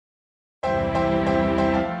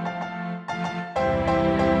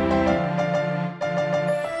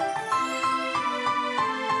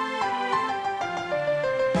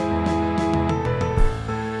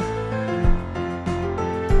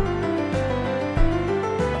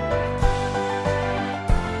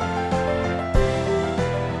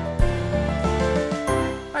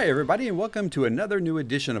Hi, everybody, and welcome to another new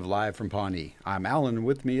edition of Live from Pawnee. I'm Alan, and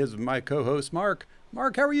with me is my co-host, Mark.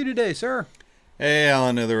 Mark, how are you today, sir? Hey,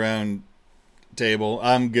 Alan of the round table.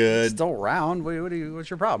 I'm good. Still round? What's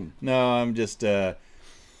your problem? No, I'm just, I'm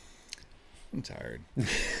tired.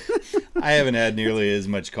 I haven't had nearly as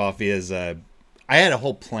much coffee as, I had a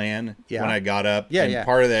whole plan when I got up. And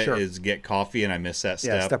part of that is get coffee, and I missed that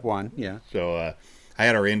step. Yeah, step one, yeah. So, I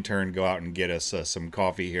had our intern go out and get us some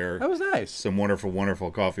coffee here. That was nice. Some wonderful, wonderful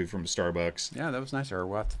coffee from Starbucks. Yeah, that was nice of her.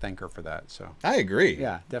 We'll have to thank her for that. So I agree.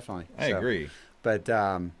 Yeah, definitely. I agree. But,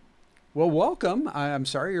 well, welcome. I'm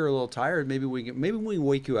sorry you're a little tired. Maybe we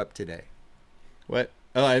wake you up today. What?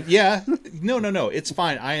 Yeah. No. It's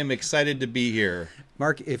fine. I am excited to be here.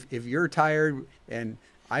 Mark, if you're tired and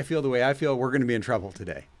I feel the way I feel, we're going to be in trouble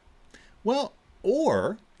today. Well,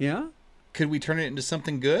 or yeah, could we turn it into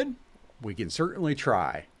something good? We can certainly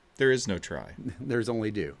try. There is no try. There's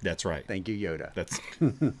only do. That's right. Thank you, Yoda. That's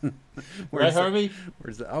right, Harvey?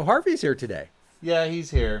 Harvey's here today. Yeah,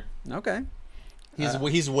 he's here. Okay.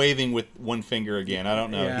 He's waving with one finger again. I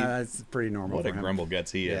don't know. Yeah, that's pretty normal. What a grumble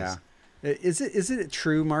guts he is. Yeah. Is it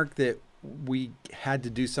true, Mark, that we had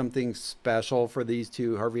to do something special for these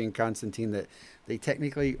two, Harvey and Constantine, that they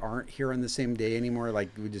technically aren't here on the same day anymore? Like,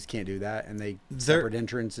 we just can't do that, and they separate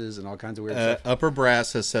entrances and all kinds of weird stuff. Upper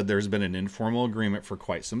Brass has said there's been an informal agreement for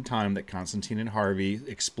quite some time that Constantine and Harvey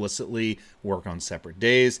explicitly work on separate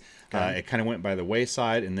days. Okay. It kind of went by the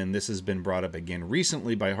wayside, and then this has been brought up again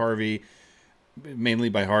recently by Harvey, mainly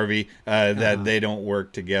by Harvey, that they don't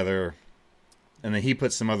work together. And then he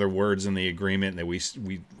put some other words in the agreement that we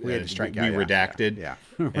had to strike out. We redacted. Yeah.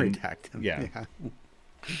 Redacted. Yeah.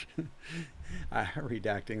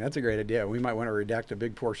 Redacting. That's a great idea. We might want to redact a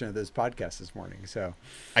big portion of this podcast this morning. So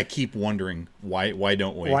I keep wondering why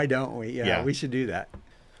don't we? Why don't we? Yeah, we should do that.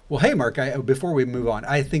 Well, hey, Mark, before we move on,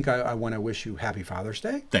 I think I want to wish you happy Father's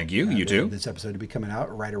Day. Thank you. You too. This episode to be coming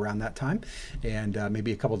out right around that time, and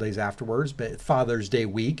maybe a couple days afterwards, but Father's Day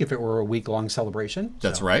week, if it were a week-long celebration.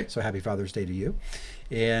 That's right. So happy Father's Day to you.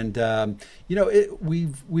 And,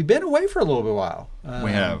 we've been away for a little while.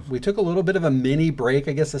 We have. We took a little bit of a mini break,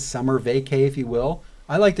 I guess a summer vacay, if you will.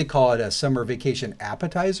 I like to call it a summer vacation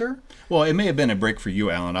appetizer. Well, it may have been a break for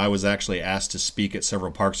you, Alan. I was actually asked to speak at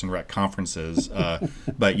several Parks and Rec conferences, but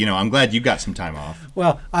I'm glad you got some time off.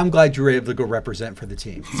 Well, I'm glad you were able to go represent for the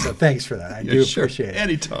team. So thanks for that. I do appreciate it.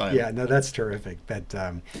 Anytime. Yeah, no, that's terrific. But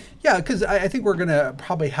because I think we're going to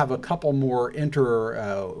probably have a couple more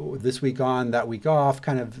this week on, that week off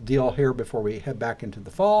kind of deal here before we head back into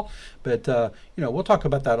the fall. But we'll talk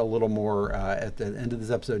about that a little more at the end of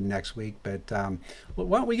this episode next week. But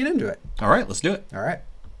why don't we get into it? All right, let's do it. All right.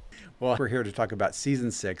 Well, we're here to talk about Season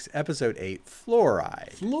 6, Episode 8,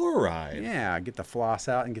 Flouride. Flouride. Yeah, get the floss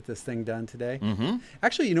out and get this thing done today. Mm-hmm.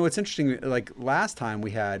 Actually, it's interesting. Like last time we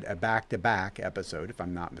had a back-to-back episode, if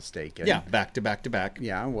I'm not mistaken. Yeah, back-to-back-to-back.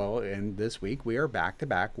 Yeah, well, and this week we are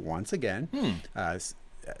back-to-back once again.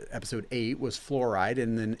 Episode 8 was Flouride,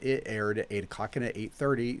 and then it aired at 8 o'clock, and at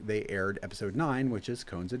 8:30 they aired Episode 9, which is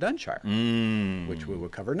Cones of Dunshire, which we will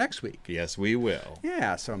cover next week. Yes, we will.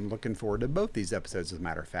 Yeah, so I'm looking forward to both these episodes, as a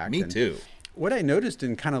matter of fact. Me too. What I noticed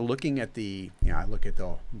in kind of looking at I look at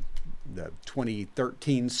the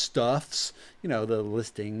 2013 stuffs, the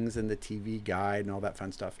listings and the TV guide and all that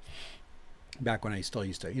fun stuff. Back when I still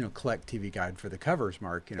used to, collect TV guide for the covers,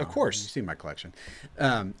 Mark. Of course. You've seen my collection.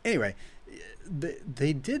 Anyway,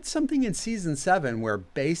 they did something in Season 7 where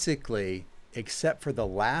basically, except for the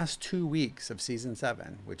last 2 weeks of Season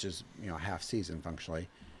 7, which is, half season functionally,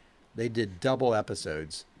 they did double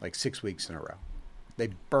episodes, like 6 weeks in a row.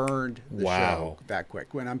 They burned the show that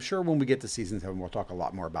quick. When I'm sure when we get to Season 7, we'll talk a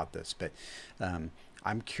lot more about this. But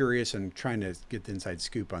I'm curious and trying to get the inside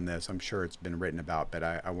scoop on this. I'm sure it's been written about, but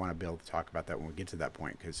I want to be able to talk about that when we get to that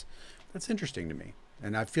point, because that's interesting to me.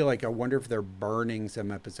 And I feel like I wonder if they're burning some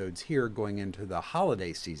episodes here going into the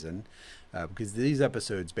holiday season, because these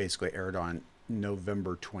episodes basically aired on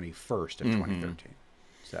November 21st of 2013.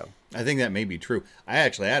 So I think that may be true. I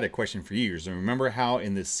actually had a question for you. So remember how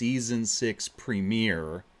in the Season 6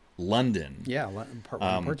 premiere, London, part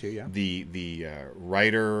 1 and part 2, the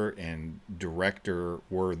writer and director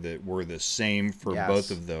were the same for both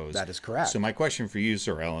of those. That is correct. So my question for you,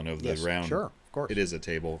 Sir Alan, of the round, sure, of course, it is a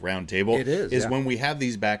round table. It is when we have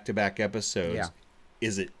these back-to-back episodes. Yeah.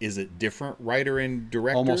 Is it different writer and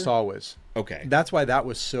director? Almost always. Okay. That's why that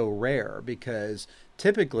was so rare, because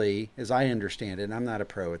typically, as I understand it, and I'm not a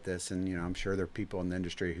pro at this, and I'm sure there are people in the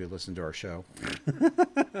industry who listen to our show.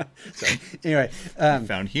 So anyway,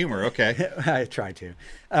 found humor. Okay. I try to.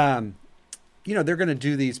 they're going to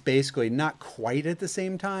do these basically not quite at the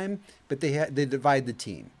same time, but they divide the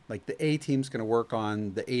team. Like the A team's going to work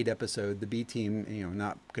on the 8 episode, the B team,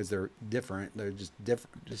 not because they're different, they're just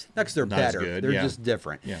different. Not because they're better, they're just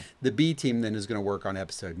different. Yeah. The B team then is going to work on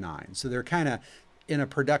episode 9. So they're kind of in a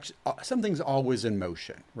production, something's always in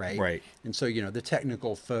motion, right? Right. And so, the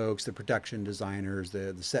technical folks, the production designers,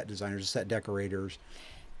 the set designers, the set decorators,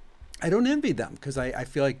 I don't envy them because I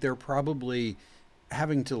feel like they're probably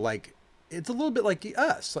having to it's a little bit like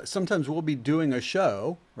us. Sometimes we'll be doing a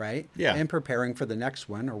show, right? Yeah. And preparing for the next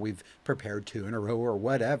one, or we've prepared 2 in a row or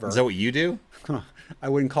whatever. Is that what you do? I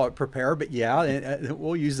wouldn't call it prepare, but yeah,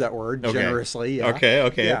 we'll use that word generously. Yeah.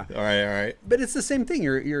 Okay. Yeah. All right. But it's the same thing.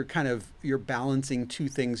 You're balancing 2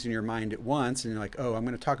 things in your mind at once, and you're like, oh, I'm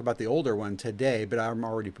going to talk about the older one today, but I'm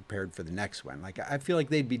already prepared for the next one. Like I feel like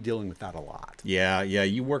they'd be dealing with that a lot. Yeah.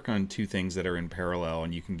 You work on 2 things that are in parallel,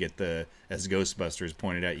 and you can get as Ghostbusters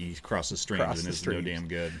pointed out, you cross the streams, and it's no damn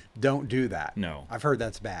good. Don't do that. No. I've heard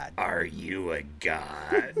that's bad. Are you a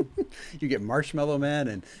god? You get Marshmallow Man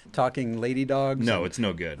and talking lady dogs. No, it's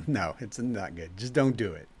no good. No, it's not good. Just don't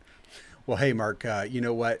do it. Well, hey, Mark, you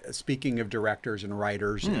know what? Speaking of directors and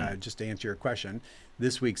writers, just to answer your question,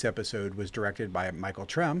 this week's episode was directed by Michael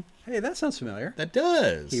Trem. Hey, that sounds familiar. That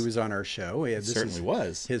does. He was on our show. This certainly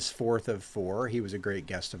was. His 4th of 4. He was a great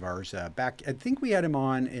guest of ours back. I think we had him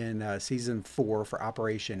on in season 4 for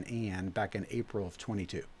Operation Ann back in April of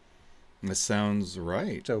 22. That sounds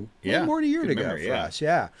right. So more than a year to go for us.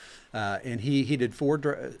 Yeah. And he did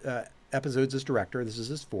 4 episodes as director. This is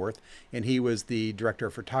his 4th. And he was the director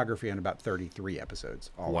of photography on about 33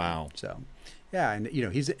 episodes. Wow. So, yeah. And,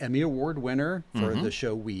 he's an Emmy Award winner for the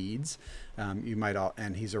show Weeds.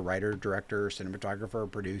 And he's a writer, director,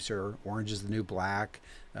 cinematographer, producer. Orange is the New Black,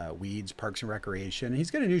 Weeds, Parks and Recreation.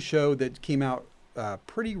 He's got a new show that came out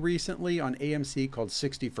pretty recently on AMC called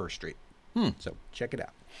 61st Street. So check it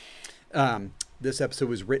out. This episode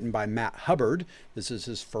was written by Matt Hubbard. This is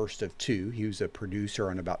his first of 2. He was a producer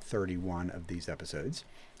on about 31 of these episodes.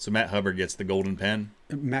 So Matt Hubbard gets the golden pen?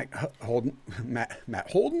 Matt Hubbard.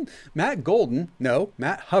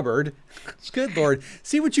 Good Lord.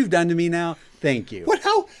 See what you've done to me now? Thank you. What?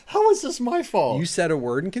 How is this my fault? You said a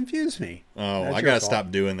word and confused me. Oh, I got to stop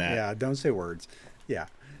doing that. Yeah, don't say words. Yeah.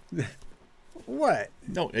 What?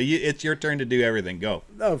 No, it's your turn to do everything. Go.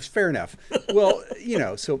 Oh, fair enough. Well,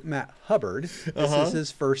 so Matt Hubbard, this is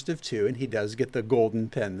his first of 2, and he does get the golden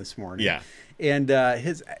pen this morning. Yeah. And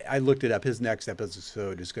I looked it up. His next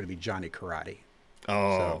episode is going to be Johnny Karate.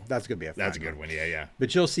 Oh. So that's going to be a fun That's a good one. Yeah.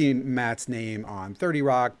 But you'll see Matt's name on 30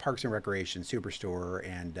 Rock, Parks and Recreation, Superstore,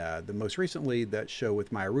 and the most recently, that show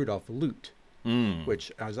with Maya Rudolph, Loot.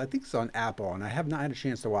 Which I think it's on Apple, and I have not had a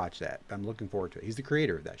chance to watch that. But I'm looking forward to it. He's the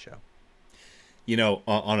creator of that show.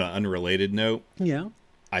 On an unrelated note, yeah,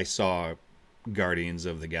 I saw Guardians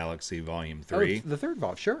of the Galaxy Volume 3. Oh, the third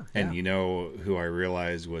volume, sure. And you know who I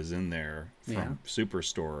realized was in there from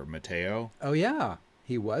Superstore? Mateo. Oh, yeah.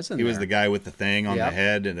 He was in there. He was the guy with the thing on the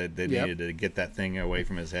head, and they needed to get that thing away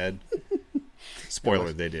from his head.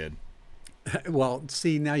 Spoiler, they did. Well,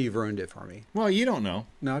 see, now you've ruined it for me. Well, you don't know.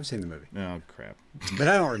 No, I've seen the movie. Oh, crap. But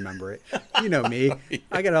I don't remember it. You know me.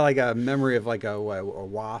 I got a memory of like a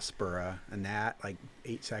wasp or a gnat, like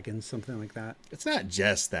 8 seconds, something like that. It's not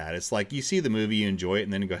just that. It's like you see the movie, you enjoy it,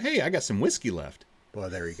 and then you go, hey, I got some whiskey left. Well,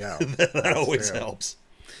 there you go. that always helps.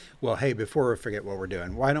 Well, hey, before we forget what we're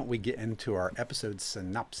doing, why don't we get into our episode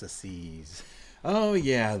synopsises? Oh,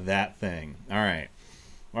 yeah, that thing.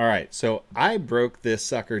 All right, so I broke this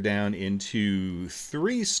sucker down into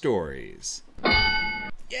 3 stories.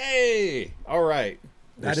 Yay! All right.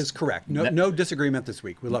 That is correct. No disagreement this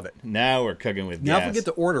week. We love it. Now we're cooking with now gas. If we get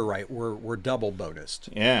the order right, we're double bonused.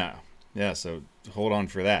 Yeah, so hold on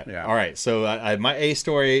for that. Yeah. All right, so my A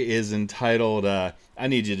story is entitled, I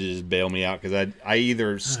need you to just bail me out, because I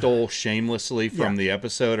either stole shamelessly from the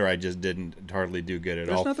episode, or I just didn't hardly do good at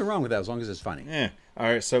all. There's nothing wrong with that as long as it's funny. Yeah. All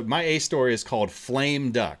right, so my A story is called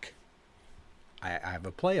Flame Duck. I have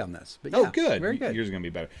a play on this. But oh, good. Very good. Yours is going to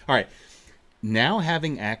be better. All right. Now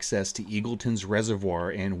having access to Eagleton's reservoir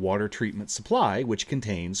and water treatment supply, which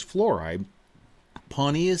contains fluoride,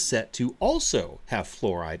 Pawnee is set to also have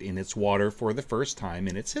fluoride in its water for the first time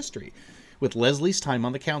in its history. With Leslie's time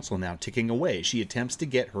on the council now ticking away, she attempts to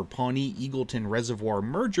get her Pawnee-Eagleton Reservoir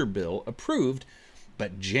merger bill approved,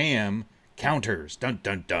 but Jam counters, dun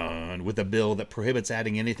dun dun, with a bill that prohibits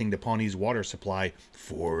adding anything to Pawnee's water supply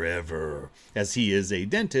forever, as he is a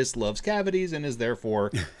dentist, loves cavities, and is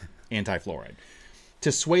therefore anti-fluoride.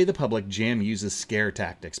 To sway the public, Jam uses scare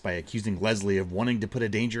tactics by accusing Leslie of wanting to put a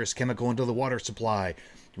dangerous chemical into the water supply.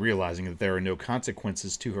 Realizing that there are no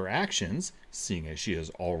consequences to her actions, seeing as she has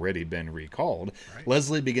already been recalled, right,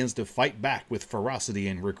 Leslie begins to fight back with ferocity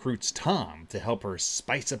and recruits Tom to help her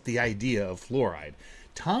spice up the idea of fluoride.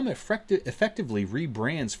 Tom effectively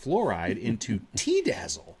rebrands fluoride into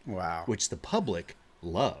T-Dazzle, wow, which the public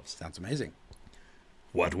loves. Sounds amazing.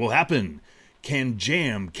 What will happen? Can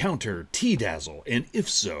Jam counter T-Dazzle? And if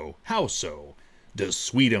so, how so? Does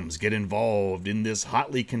Sweetums get involved in this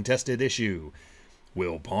hotly contested issue?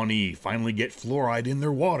 Will Pawnee finally get fluoride in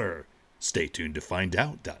their water? Stay tuned to find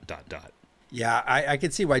out, ... Yeah, I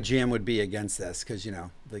could see why Jam would be against this because,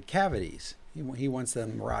 the cavities. He wants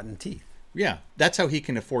them rotten teeth. Yeah, that's how he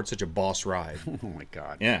can afford such a boss ride. Oh, my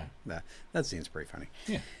God. Yeah. That seems pretty funny.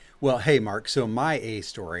 Yeah. Well, hey, Mark, so my A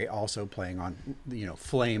story, also playing on,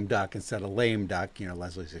 flame duck instead of lame duck,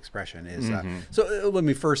 Leslie's expression is, so let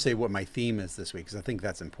me first say what my theme is this week, because I think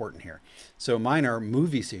that's important here. So mine are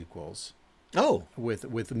movie sequels. Oh.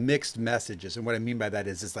 With mixed messages. And what I mean by that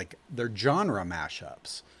is it's like they're genre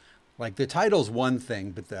mashups. Like the title's one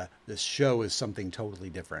thing, but the show is something totally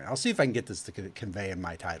different. I'll see if I can get this to convey in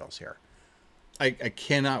my titles here. I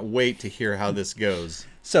cannot wait to hear how this goes.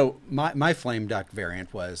 So my Flame Duck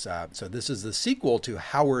variant was, so this is the sequel to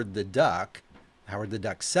Howard the Duck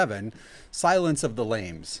 7, Silence of the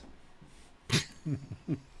Lames.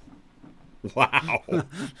 Wow.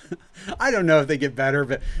 I don't know if they get better,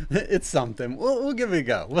 but it's something. We'll give it a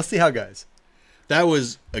go. We'll see how it goes. That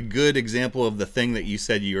was a good example of the thing that you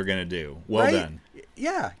said you were going to do. Well done.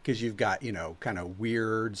 Yeah, because you've got, kind of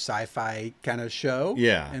weird sci-fi kind of show.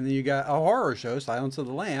 Yeah. And then you got a horror show, Silence of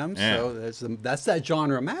the Lambs. Yeah. So that's that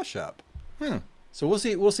genre mashup. Huh. So we'll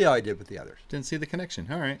see how I did with the others. Didn't see the connection.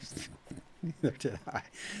 All right. Neither did I.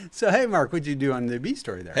 So, hey, Mark, what'd you do on the B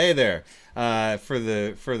story there? Hey there. For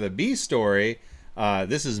the B story,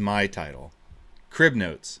 this is my title. Crib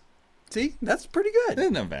Notes. See, that's pretty good.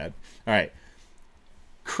 That's not bad. All right.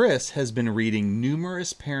 Chris has been reading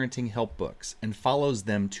numerous parenting help books and follows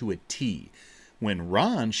them to a T. When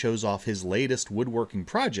Ron shows off his latest woodworking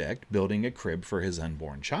project, building a crib for his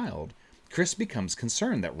unborn child, Chris becomes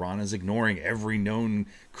concerned that Ron is ignoring every known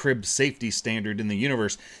crib safety standard in the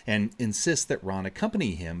universe and insists that Ron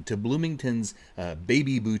accompany him to Bloomington's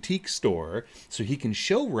baby boutique store so he can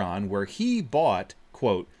show Ron where he bought,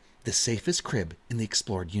 quote, the safest crib in the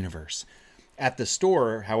explored universe. At the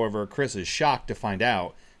store, however, Chris is shocked to find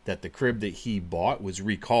out that the crib that he bought was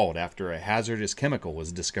recalled after a hazardous chemical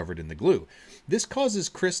was discovered in the glue. This causes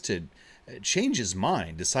Chris to change his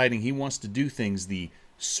mind, deciding he wants to do things the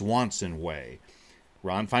Swanson way.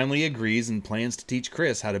 Ron finally agrees and plans to teach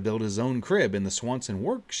Chris how to build his own crib in the Swanson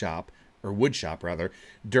woodshop.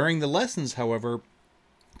 During the lessons, however,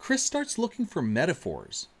 Chris starts looking for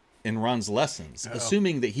metaphors in Ron's lessons,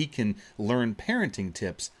 assuming that he can learn parenting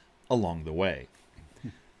tips along the way.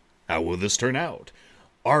 How will this turn out?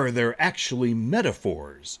 Are there actually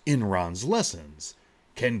metaphors in Ron's lessons?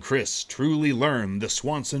 Can Chris truly learn the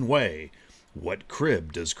Swanson way? What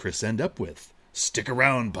crib does Chris end up with? Stick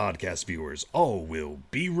around, podcast viewers. All will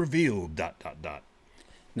be revealed, ...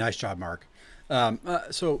 Nice job, Mark.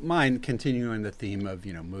 So mine, continuing the theme of,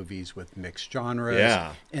 movies with mixed genres.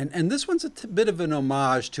 Yeah. And this one's a bit of an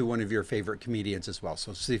homage to one of your favorite comedians as well.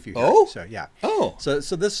 So see if you hear Oh? it. So, yeah. Oh. So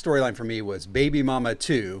this storyline for me was Baby Mama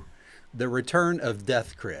 2, The Return of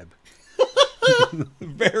Death Crib.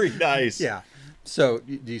 Very nice. Yeah. So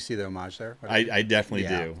do you see the homage there? I definitely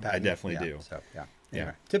Yeah, do. Patton, I definitely yeah. do. So, yeah. Yeah.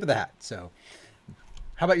 Anyway, tip of the hat. So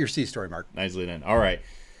how about your C story, Mark? Nicely done. All right.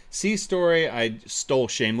 C story I stole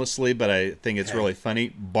shamelessly, but I think it's really funny.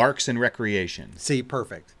 Barks and Recreation. C,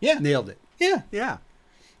 perfect. Yeah. Nailed it. Yeah. Yeah.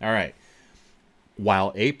 All right.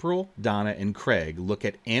 While April, Donna, and Craig look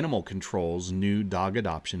at Animal Control's new dog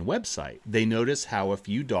adoption website, they notice how a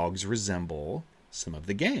few dogs resemble some of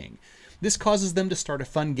the gang. This causes them to start a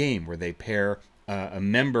fun game where they pair a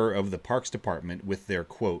member of the parks department with their,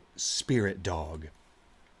 quote, spirit dog.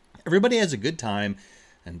 Everybody has a good time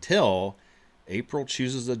until April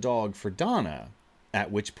chooses a dog for Donna,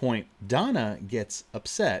 at which point Donna gets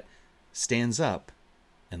upset, stands up,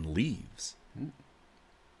 and leaves.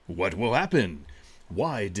 What will happen?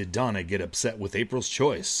 Why did Donna get upset with April's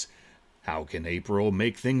choice? How can April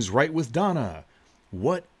make things right with Donna?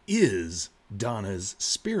 What is Donna's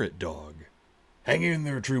spirit dog? Hang in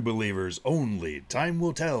there, true believers. Only time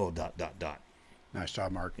will tell, ... Nice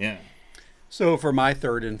job, Mark. Yeah. So for my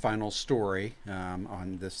third and final story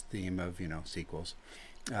on this theme of, sequels,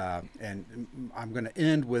 And I'm going to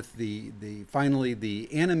end with finally the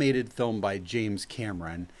animated film by James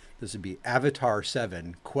Cameron. This would be Avatar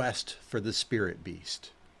 7: Quest for the Spirit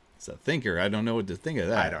Beast. It's a thinker. I don't know what to think of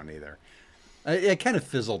that. I don't either. It kind of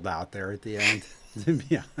fizzled out there at the end, to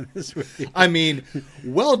be honest with you. I mean,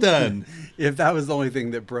 well done. If that was the only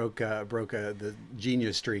thing that broke the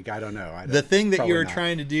genius streak, I don't know. The thing that you were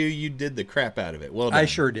trying to do, you did the crap out of it. Well done. I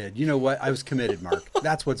sure did. You know what? I was committed, Mark.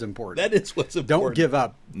 That's what's important. That is what's important. Don't give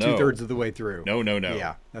up 2/3 of the way through. No.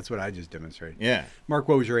 Yeah, that's what I just demonstrated. Yeah. Mark,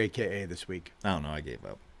 what was your AKA this week? I don't know. I gave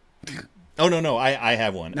up. Oh, no. I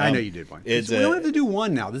have one. I know you did one. We don't have to do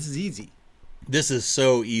one now. This is easy. This is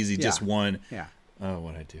so easy. Just one. Yeah. Oh,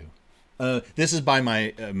 what'd I do? This is by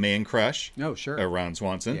my man crush. Oh, sure. Ron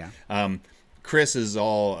Swanson. Yeah. Chris is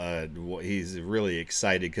all, he's really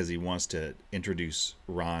excited because he wants to introduce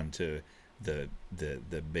Ron to the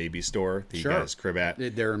baby store that he got his crib at.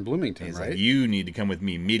 They're in Bloomington, He's right? like, you need to come with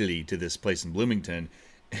me immediately to this place in Bloomington.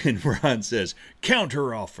 And Ron says,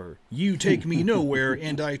 counter offer. You take me nowhere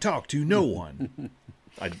and I talk to no one.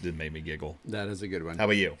 It made me giggle. That is a good one. How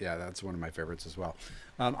about you? Yeah, that's one of my favorites as well.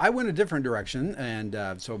 I went a different direction,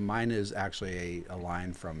 and so mine is actually a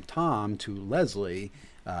line from Tom to Leslie,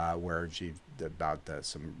 where she about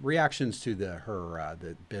some reactions to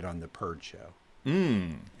the bit on the Purge show.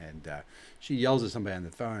 And she yells at somebody on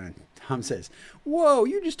the phone, and Tom says, "Whoa,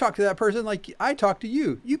 you just talked to that person like I talked to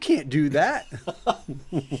you. You can't do that."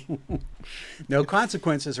 No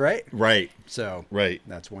consequences, right? Right. So right.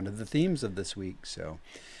 That's one of the themes of this week. So,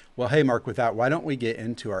 well, hey, Mark, with that, why don't we get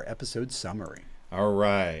into our episode summary? All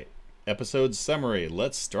right. Episode summary.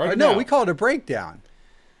 Let's start it No, out. we call it a breakdown.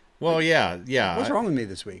 Well, yeah. What's wrong with me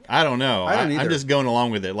this week? I don't know. I don't either. I'm just going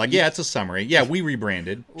along with it. Like, yeah, it's a summary. Yeah, we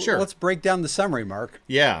rebranded. Sure. Let's break down the summary, Mark.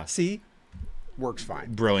 Yeah. See? Works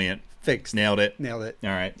fine. Brilliant. Fixed. Nailed it. All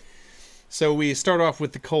right. So we start off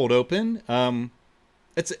with the cold open.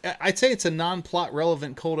 I'd say it's a non-plot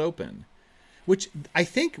relevant cold open, which I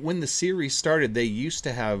think when the series started, they used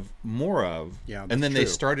to have more of. Yeah, and then true. they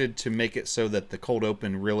started to make it so that the cold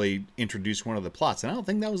open really introduced one of the plots. And I don't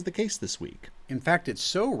think that was the case this week. In fact, it's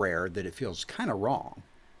so rare that it feels kind of wrong.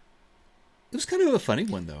 It was kind of a funny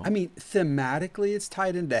one, though. I mean, thematically, it's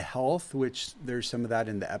tied into health, which there's some of that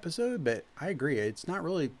in the episode, but I agree. It's not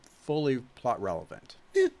really fully plot relevant.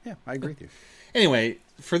 Yeah, I agree with you. Anyway,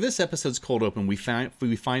 for this episode's cold open, we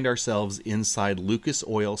find ourselves inside Lucas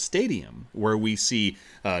Oil Stadium, where we see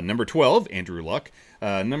number 12, Andrew Luck,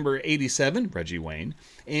 number 87, Reggie Wayne,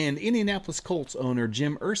 and Indianapolis Colts owner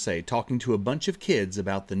Jim Irsay talking to a bunch of kids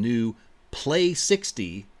about the new Play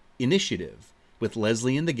 60 initiative, with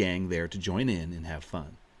Leslie and the gang there to join in and have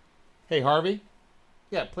fun. Hey, Harvey?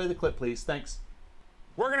 Yeah, play the clip, please. Thanks.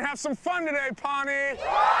 We're going to have some fun today, Pawnee.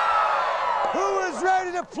 Who is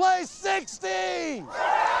ready to play 60?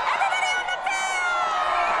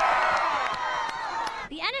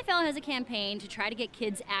 The NFL has a campaign to try to get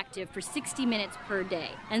kids active for 60 minutes per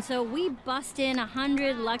day. And so we bust in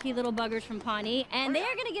 100 lucky little buggers from Pawnee, and they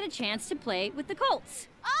are going to get a chance to play with the Colts.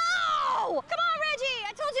 Oh! Come on, Reggie!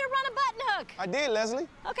 I told you to run a button hook. I did, Leslie.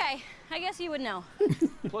 Okay, I guess you would know.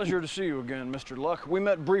 Pleasure to see you again, Mr. Luck. We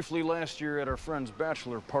met briefly last year at our friend's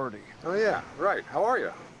bachelor party. Oh, yeah, right. How are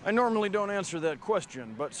you? I normally don't answer that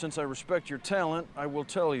question, but since I respect your talent, I will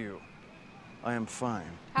tell you. I am fine.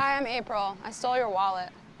 Hi, I'm April. I stole your wallet.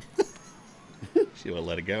 She would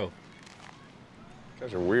let it go. You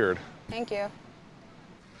guys are weird. Thank you.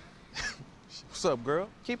 What's up, girl?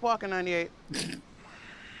 Keep walking, 98.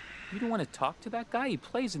 You don't want to talk to that guy? He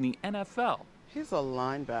plays in the NFL. He's a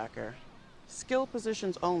linebacker. Skill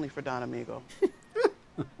positions only for Don Amigo.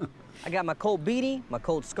 I got my Colt beanie, my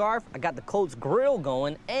Colt scarf, I got the Colts grill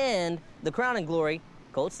going, and the crowning glory,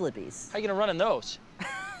 Colt slippies. How you gonna run in those?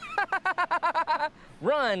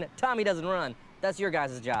 Run? Tommy doesn't run. That's your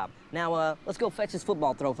guys' job. Now, let's go fetch this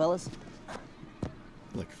football throw, fellas.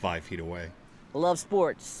 Like 5 feet away. Love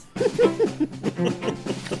sports.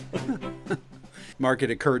 Mark,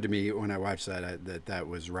 it occurred to me when I watched that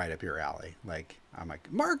was right up your alley. Like, I'm like,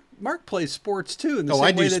 Mark plays sports too, in the same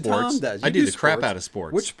I do way that sports. Tom does. I You do the crap sports. out of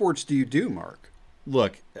sports. Which sports do you do, Mark?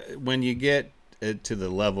 Look, when you get to the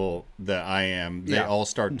level that I am, they Yeah. all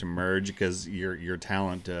start to merge because your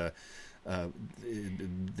talent. What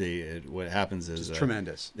happens is It's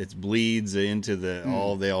tremendous. It bleeds into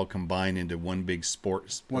they all combine into one big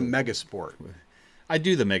sport. One mega sport. I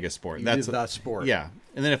do the mega sport. You That's do the sport. Yeah,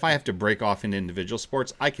 and then if I have to break off into individual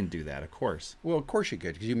sports, I can do that, of course. Well, of course you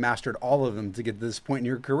could, because you mastered all of them to get to this point in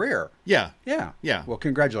your career. Yeah, Yeah. yeah. Well,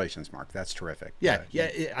 congratulations, Mark. That's terrific. Yeah, yeah.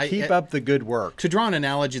 Keep up the good work. To draw an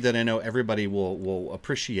analogy that I know everybody will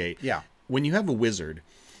appreciate. Yeah. When you have a wizard,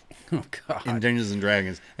 Oh, God. in Dungeons and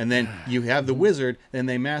Dragons. And then you have the wizard, and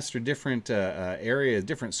they master different areas,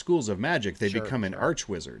 different schools of magic. They become an arch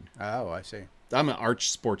wizard. Oh, I see. I'm an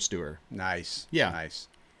arch sports doer. Nice. Yeah. Nice.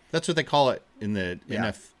 That's what they call it in the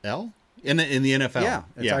NFL? In the NFL. Yeah.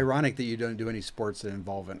 It's ironic that you don't do any sports that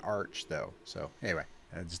involve an arch, though. So, anyway,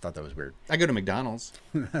 I just thought that was weird. I go to McDonald's.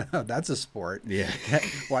 That's a sport. Yeah.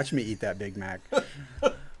 Watch me eat that Big Mac.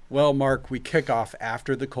 Well, Mark, we kick off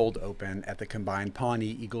after the cold open at the combined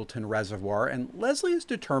Pawnee-Eagleton Reservoir, and Leslie is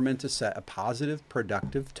determined to set a positive,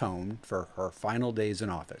 productive tone for her final days in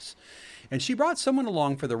office. And she brought someone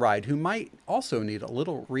along for the ride who might also need a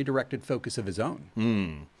little redirected focus of his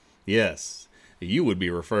own. Yes. You would be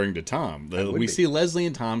referring to Tom. We see Leslie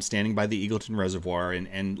and Tom standing by the Eagleton Reservoir,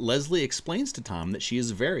 and Leslie explains to Tom that she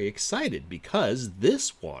is very excited because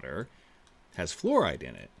this water has fluoride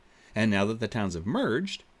in it. And now that the towns have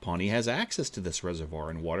merged, Pawnee has access to this reservoir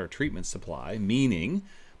and water treatment supply, meaning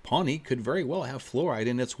Pawnee could very well have fluoride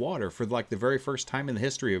in its water for like the very first time in the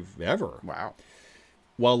history of ever. Wow.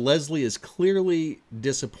 While Leslie is clearly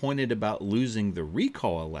disappointed about losing the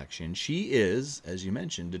recall election, she is, as you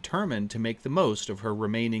mentioned, determined to make the most of her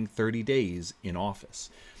remaining 30 days in office.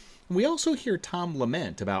 We also hear Tom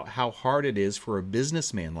lament about how hard it is for a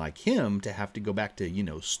businessman like him to have to go back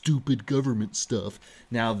to, stupid government stuff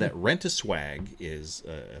now that Rent-A-Swag is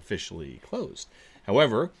officially closed.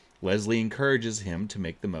 However, Leslie encourages him to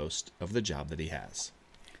make the most of the job that he has.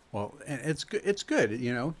 Well, and it's good.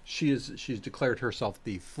 She's declared herself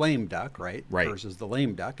the flame duck, right? Right. Versus the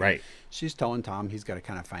lame duck. Right. She's telling Tom he's got to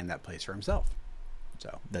kind of find that place for himself.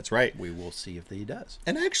 So that's right. We will see if he does.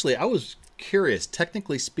 And actually, I was curious.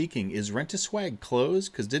 Technically speaking, is Rent-A-Swag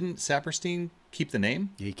closed? Because didn't Saperstein keep the name?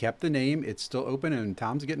 He kept the name. It's still open, and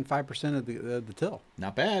Tom's getting 5% of the till.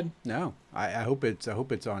 Not bad. No, I hope it's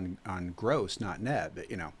on gross, not net. But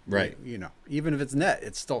right. Even if it's net,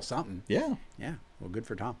 it's still something. Yeah. Yeah. Well, good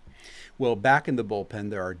for Tom. Well, back in the bullpen,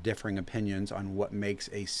 there are differing opinions on what makes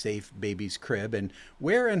a safe baby's crib and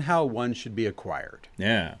where and how one should be acquired.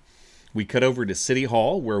 Yeah. We cut over to City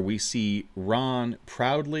Hall, where we see Ron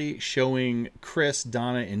proudly showing Chris,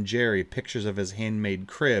 Donna, and Jerry pictures of his handmade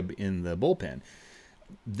crib in the bullpen.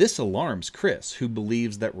 This alarms Chris, who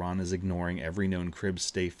believes that Ron is ignoring every known crib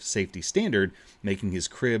safety standard, making his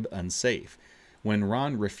crib unsafe. When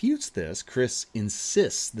Ron refutes this, Chris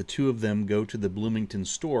insists the two of them go to the Bloomington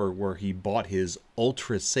store where he bought his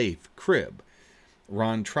ultra-safe crib.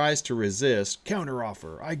 Ron tries to resist,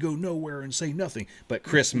 counteroffer, I go nowhere and say nothing, but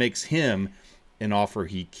Chris makes him an offer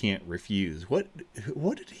he can't refuse. What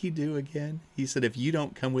did he do again? He said, if you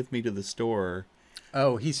don't come with me to the store...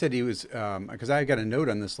 Oh, he said he was, because I got a note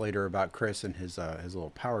on this later about Chris and his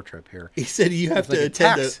little power trip here. He said you have to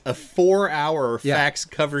attend a 4-hour fax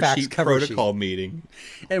cover sheet protocol meeting.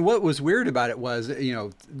 And what was weird about it was,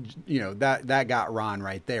 that got Ron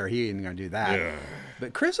right there. He ain't going to do that. Yeah.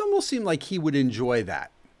 But Chris almost seemed like he would enjoy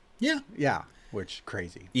that. Yeah. Yeah, which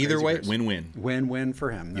crazy. Either crazy way, Chris. win-win. Win-win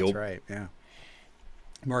for him. That's right, yeah.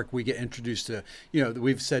 Mark, we get introduced to,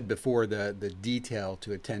 we've said before the detail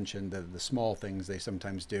to attention, the small things they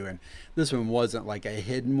sometimes do. And this one wasn't like a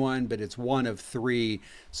hidden one, but it's one of 3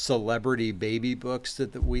 celebrity baby books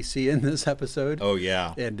that we see in this episode. Oh,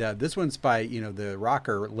 yeah. And this one's by, the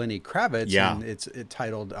rocker Lenny Kravitz. Yeah. And it's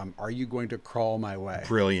titled, Are You Going to Crawl My Way?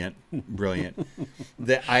 Brilliant. Brilliant.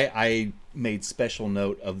 I made special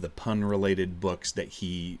note of the pun-related books that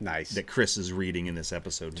that Chris is reading in this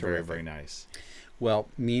episode. Terrific. Very, very nice. Well,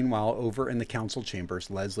 meanwhile, over in the council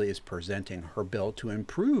chambers, Leslie is presenting her bill to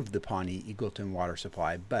improve the Pawnee-Eagleton water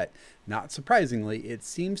supply, but not surprisingly, it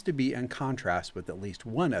seems to be in contrast with at least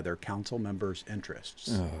one other council member's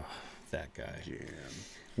interests. Oh, that guy. Jim.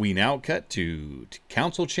 We now cut to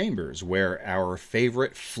council chambers, where our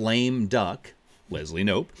favorite flame duck, Leslie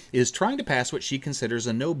Knope, is trying to pass what she considers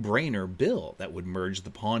a no-brainer bill that would merge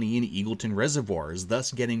the Pawnee and Eagleton reservoirs,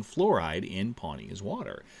 thus getting fluoride in Pawnee's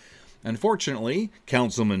water. Unfortunately,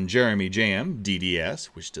 Councilman Jeremy Jam, DDS,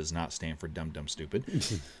 which does not stand for Dumb Dumb Stupid,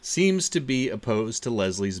 seems to be opposed to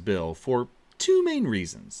Leslie's bill for 2 main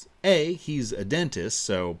reasons. A, he's a dentist,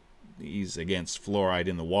 so he's against fluoride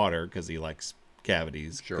in the water because he likes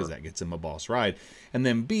cavities, because that gets him a boss ride. And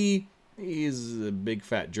then B, he's a big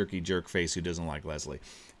fat jerky jerk face who doesn't like Leslie.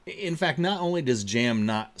 In fact, not only does Jam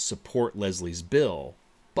not support Leslie's bill,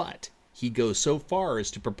 but he goes so far as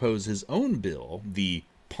to propose his own bill, the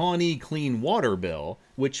Pawnee Clean Water Bill,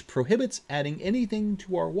 which prohibits adding anything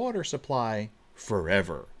to our water supply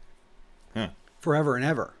forever. Huh. Forever and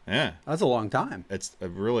ever. Yeah. That's a long time. It's a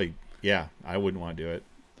really, I wouldn't want to do it.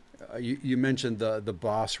 You mentioned the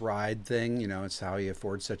boss ride thing. You know, it's how he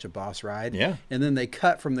affords such a boss ride. Yeah. And then they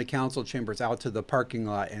cut from the council chambers out to the parking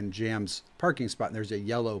lot and Jam's parking spot, and there's a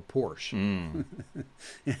yellow Porsche. And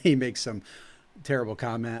he makes some terrible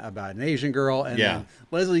comment about an Asian girl, and then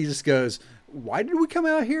Leslie just goes, "Why did we come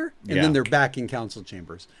out here?" And then they're back in council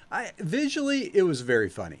chambers. Visually, it was very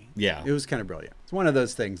funny. Yeah. It was kind of brilliant. It's one of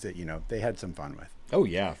those things that, you know, they had some fun with. Oh,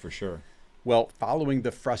 yeah, for sure. Well, following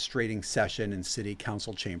the frustrating session in city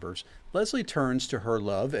council chambers, Leslie turns to her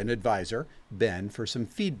love and advisor, Ben, for some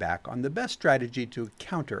feedback on the best strategy to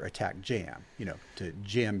counterattack Jam. You know, to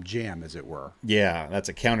jam, as it were. Yeah, that's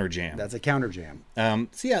a counter jam. That's a counter jam.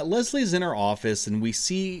 So yeah, Leslie's in her office, and we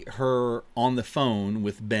see her on the phone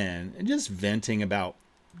with Ben and just venting about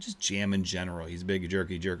just Jam in general. He's big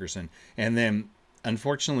jerky Jerkerson. And then,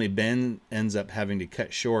 unfortunately, Ben ends up having to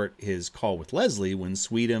cut short his call with Leslie when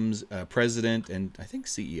Sweetham's president and I think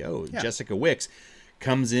CEO, Jessica Wicks,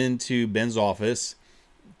 comes into Ben's office,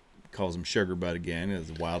 calls him Sugar Butt again,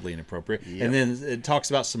 is wildly inappropriate, and then it talks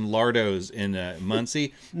about some Lardos in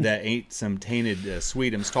Muncie that ate some tainted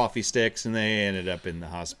Sweetham's toffee sticks, and they ended up in the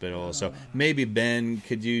hospital. So maybe, Ben,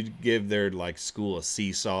 could you give their like school a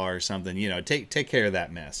seesaw or something? You know, take care of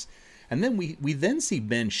that mess. And then we then see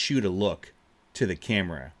Ben shoot a look to the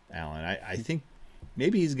camera, Alan. I think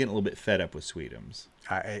maybe he's getting a little bit fed up with Sweetham's.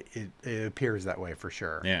 It appears that way for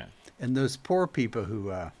sure. Yeah. And those poor people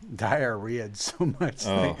who diarrheaed so much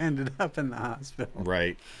they ended up in the hospital.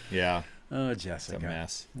 Right. Yeah. Oh, Jessica. It's a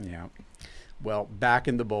mess. Yeah. Well, back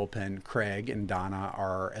in the bullpen, Craig and Donna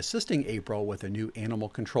are assisting April with a new animal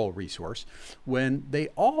control resource when they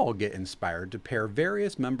all get inspired to pair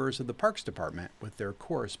various members of the Parks Department with their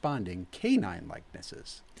corresponding canine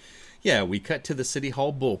likenesses. Yeah, we cut to the City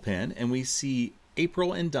Hall bullpen, and we see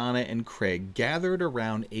April and Donna and Craig gathered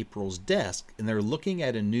around April's desk, and they're looking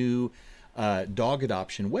at a new dog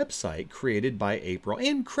adoption website created by April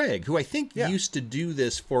and Craig, who I think used to do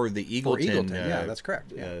this for the Eagleton. Yeah, that's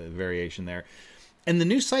correct. Variation there. And the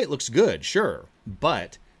new site looks good, sure,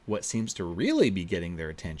 but what seems to really be getting their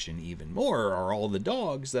attention even more are all the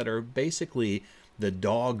dogs that are basically the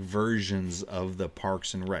dog versions of the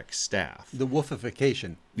Parks and Rec staff. The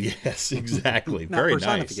wolfification. Yes, exactly. Not Very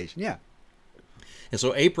personification, nice. And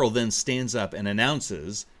so April then stands up and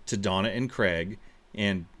announces to Donna and Craig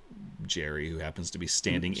and Jerry, who happens to be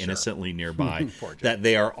standing innocently nearby, that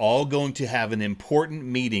they are all going to have an important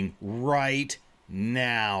meeting right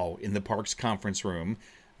now in the Parks conference room,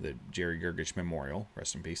 the Jerry Gergich Memorial,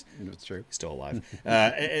 rest in peace. That's true. He's still alive.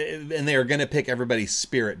 And they are going to pick everybody's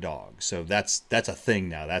spirit dog. So that's a thing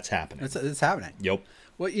now. That's happening. It's happening. Yep.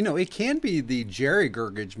 Well, you know, it can be the Jerry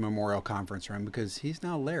Gergich Memorial Conference Room because he's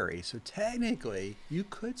now Larry. So technically, you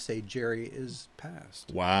could say Jerry is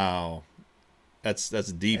passed. Wow. That's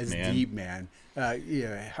deep, man. That's deep, man.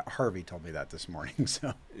 Harvey told me that this morning.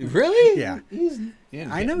 So really? Yeah.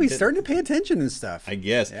 I know he's starting to pay attention and stuff. I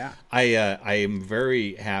guess. Yeah. I am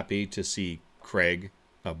very happy to see Craig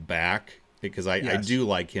back because I do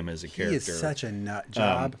like him as a character. He is such a nut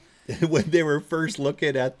job. When they were first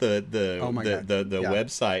looking at the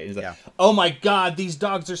website, he's like, "Oh my God, these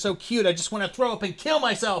dogs are so cute! I just want to throw up and kill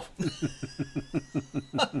myself."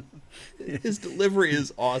 His delivery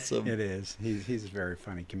is awesome. It is. He's a very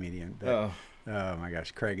funny comedian. But, oh my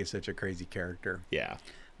gosh, Craig is such a crazy character. Yeah.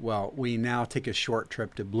 Well, we now take a short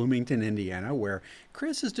trip to Bloomington, Indiana, where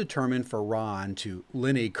Chris is determined for Ron to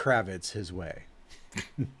Lenny Kravitz his way.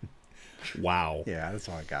 Wow. Yeah, that's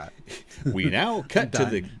all I got. We now cut to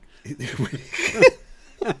the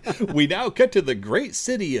we now cut to the great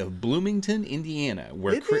city of Bloomington, Indiana,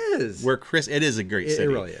 where it is a great city. It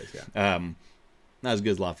really is, yeah. Not as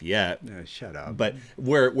good as Lafayette. No, shut up. But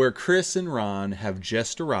where Chris and Ron have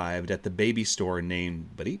just arrived at the baby store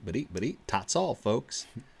named Badee Tots All, folks.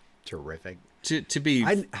 Terrific. To be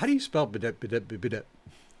how do you spell bidet?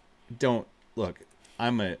 Don't look.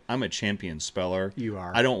 I'm a champion speller. You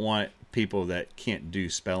are. I don't want people that can't do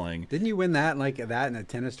spelling. Didn't you win that in a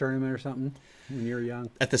tennis tournament or something when you were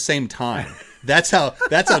young? At the same time. That's how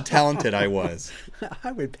talented I was.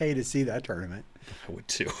 I would pay to see that tournament. I would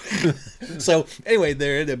too. So anyway,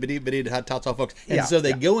 they're in the Badee Tots All, folks. And so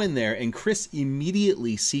they go in there, and Chris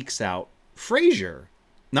immediately seeks out Frasier.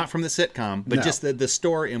 Not from the sitcom, but just the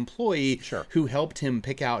store employee who helped him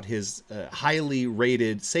pick out his highly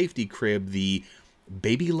rated safety crib, the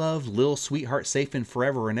Baby Love Lil Sweetheart Safe and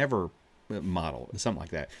Forever and Ever model, something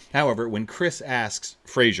like that. However, when Chris asks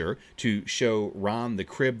Frasier to show Ron the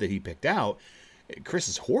crib that he picked out, Chris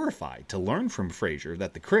is horrified to learn from Frasier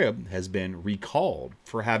that the crib has been recalled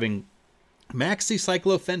for having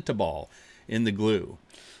maxi-cyclophentaball in the glue.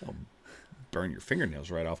 burn your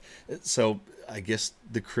fingernails right off. So I guess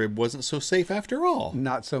the crib wasn't so safe after all.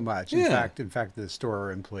 Not so much. Yeah. In fact, the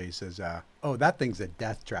store employee says, "Oh, that thing's a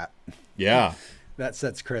death trap." Yeah. That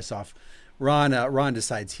sets Chris off. Ron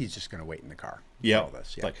decides he's just going to wait in the car. Yeah. All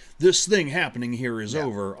this. Yeah. Like, this thing happening here is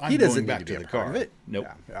over. I'm He doesn't going back need to be the a part car. of it. Nope.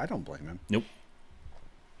 Yeah, I don't blame him. Nope.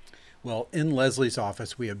 Well, in Leslie's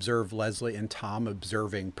office, we observe Leslie and Tom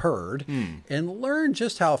observing Purd and learn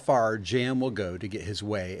just how far Jam will go to get his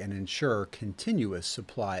way and ensure continuous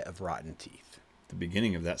supply of rotten teeth. The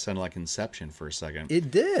beginning of that sounded like Inception for a second. It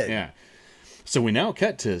did. Yeah. So we now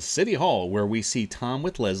cut to City Hall, where we see Tom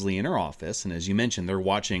with Leslie in her office, and as you mentioned, they're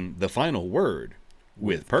watching The Final Word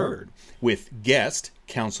with Purd, with guest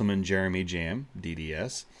Councilman Jeremy Jam,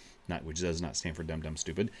 DDS, which does not stand for Dumb Dumb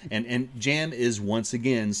Stupid, and Jam is once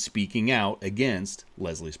again speaking out against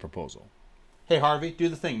Leslie's proposal. Hey Harvey, do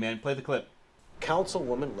the thing, man. Play the clip.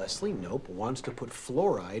 Councilwoman Leslie Knope wants to put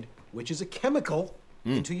fluoride, which is a chemical,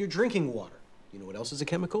 into your drinking water. You know what else is a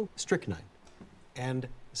chemical? Strychnine and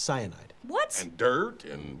cyanide. What? And dirt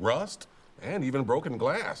and rust and even broken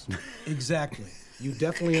glass. Exactly. You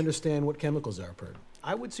definitely understand what chemicals are, Purd.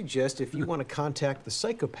 I would suggest if you want to contact the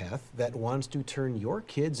psychopath that wants to turn your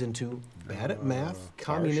kids into bad at math,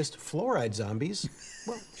 communist fluoride zombies,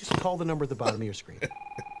 well, just call the number at the bottom of your screen.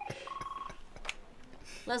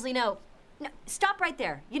 Leslie, no. No, stop right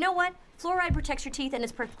there. You know what? Fluoride protects your teeth and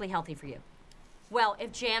is perfectly healthy for you. Well,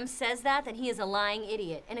 if Jam says that, then he is a lying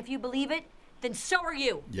idiot. And if you believe it, then so are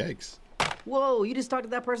you. Yikes. Whoa, you just talked to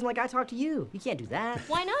that person like I talked to you. You can't do that.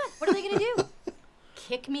 Why not? What are they going to do?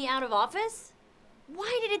 Kick me out of office?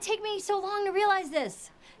 Why did it take me so long to realize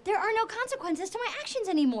this? There are no consequences to my actions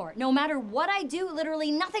anymore. No matter what I do,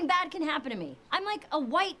 literally nothing bad can happen to me. I'm like a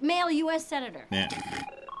white male U.S. senator. Yeah.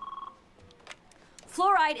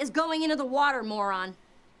 Fluoride is going into the water, moron.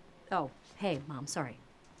 Oh, hey, Mom, sorry.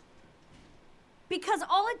 Because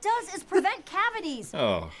all it does is prevent cavities.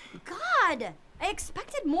 Oh. God, I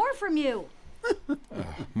expected more from you.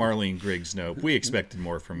 Marlene Griggs Knope, we expected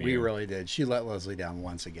more from you. We really did. She let Leslie down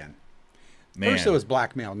once again. Man. First it was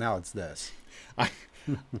blackmail, now it's this.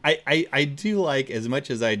 I do like, as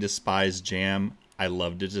much as I despise Jam, I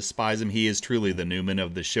love to despise him. He is truly the Newman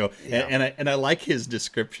of the show. Yeah. And I like his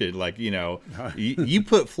description. Like, you know, you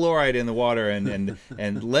put fluoride in the water and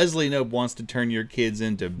Leslie Knope wants to turn your kids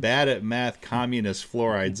into bad at math communist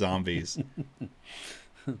fluoride zombies.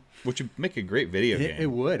 Which would make a great video game.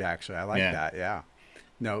 It would, actually. I like that, yeah.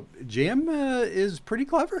 No, Jam is pretty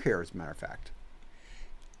clever here, as a matter of fact.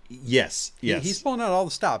 Yes. He's pulling out all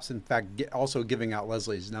the stops. In fact, also giving out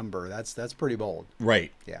Leslie's number. That's pretty bold.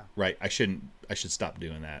 Right. Yeah. Right. I should stop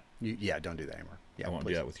doing that. Don't do that anymore. Yeah, I won't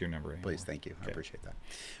do that with your number anymore. Please, thank you. Okay. I appreciate that.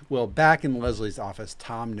 Well, back in Leslie's office,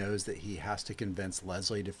 Tom knows that he has to convince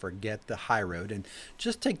Leslie to forget the high road and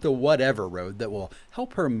just take the whatever road that will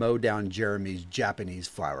help her mow down Jeremy's Japanese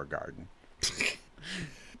flower garden.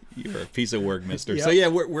 You're a piece of work, mister. Yep. So yeah,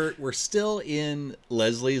 we're still in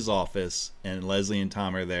Leslie's office, and Leslie and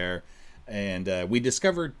Tom are there, and we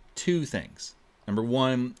discovered two things. Number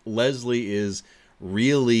one, Leslie is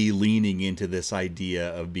really leaning into this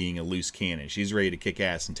idea of being a loose cannon. She's ready to kick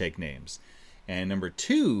ass and take names. And number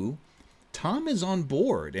two, Tom is on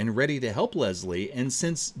board and ready to help Leslie, and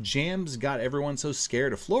since Jam's got everyone so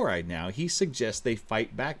scared of fluoride now, he suggests they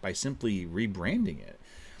fight back by simply rebranding it.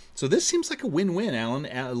 So this seems like a win-win, Alan.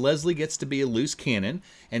 Leslie gets to be a loose cannon,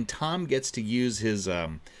 and Tom gets to use his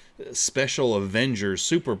special Avenger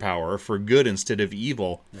superpower for good instead of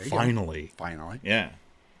evil. Finally. Yeah.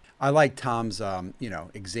 I like Tom's,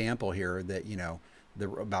 example here that,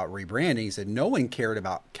 about rebranding. He said no one cared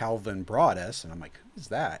about Calvin Broadus, and I'm like, who's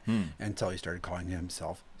that? Until he started calling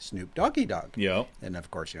himself Snoop Doggy Dog. Yep. And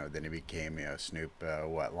of course, then he became Snoop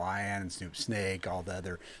Lion and Snoop Snake, all the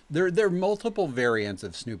other. There are multiple variants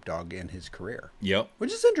of Snoop Dogg in his career. Yep.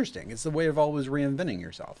 Which is interesting. It's the way of always reinventing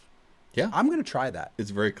yourself. Yeah. I'm going to try that.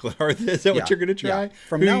 It's very clever. Is that what you're going to try? Yeah.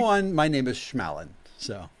 From now on, my name is Schmallen.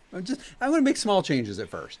 So I'm going to make small changes at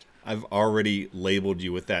first. I've already labeled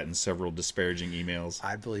you with that in several disparaging emails.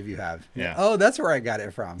 I believe you have. Yeah. Oh, that's where I got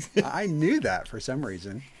it from. I knew that for some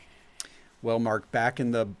reason. Well, Mark, back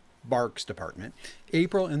in the Barks department,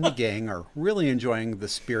 April and the gang are really enjoying the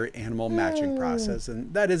spirit animal matching process,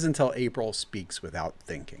 and that is until April speaks without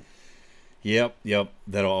thinking. Yep.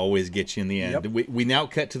 That'll always get you in the end. Yep. We now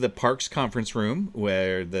cut to the Parks conference room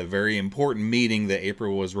where the very important meeting that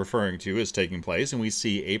April was referring to is taking place. And we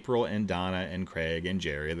see April and Donna and Craig and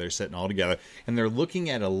Jerry. They're sitting all together and they're looking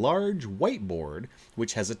at a large whiteboard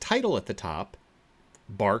which has a title at the top,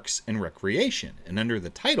 Barks and Recreation. And under the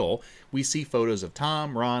title, we see photos of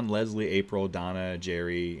Tom, Ron, Leslie, April, Donna,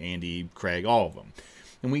 Jerry, Andy, Craig, all of them.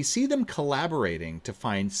 And we see them collaborating to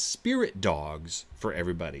find spirit dogs for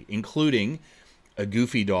everybody, including a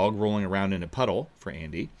goofy dog rolling around in a puddle for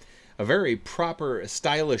Andy, a very proper,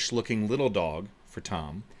 stylish-looking little dog for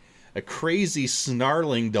Tom, a crazy,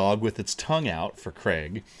 snarling dog with its tongue out for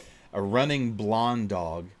Craig, a running blonde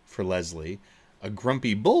dog for Leslie, a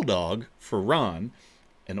grumpy bulldog for Ron,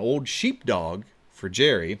 an old sheepdog for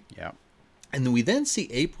Jerry. Yeah. And then we see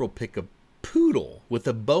April pick a poodle with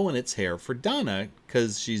a bow in its hair for Donna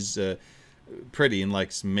because she's pretty and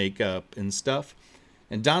likes makeup and stuff.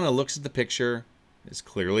 And Donna looks at the picture, is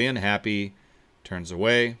clearly unhappy, turns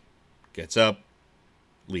away, gets up,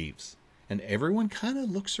 leaves. And everyone kind of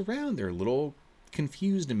looks around. They're a little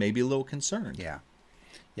confused and maybe a little concerned. Yeah.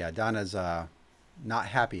 Yeah, Donna's not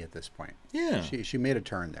happy at this point. Yeah. She made a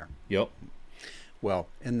turn there. Yep. Well,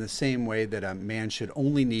 in the same way that a man should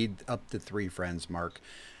only need up to 3 friends, Mark,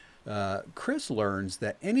 Chris learns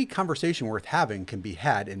that any conversation worth having can be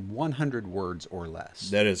had in 100 words or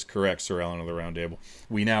less. That is correct, Sir Alan of the Round Table.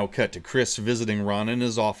 We now cut to Chris visiting Ron in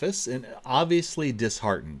his office, and obviously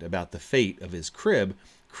disheartened about the fate of his crib,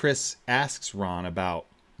 Chris asks Ron about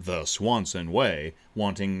the Swanson way,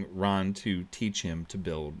 wanting Ron to teach him to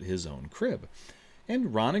build his own crib.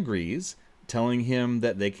 And Ron agrees, telling him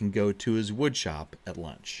that they can go to his wood shop at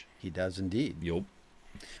lunch. He does indeed. Yup.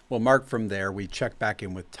 Well, Mark, from there, we check back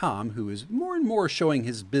in with Tom, who is more and more showing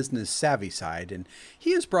his business savvy side, and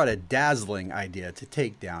he has brought a dazzling idea to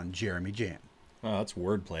take down Jeremy Jam. Oh, that's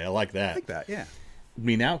wordplay. I like that. I like that, yeah.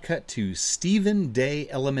 We now cut to Stephen Day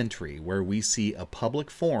Elementary, where we see a public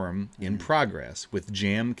forum in progress, with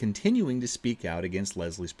Jam continuing to speak out against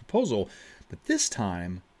Leslie's proposal, but this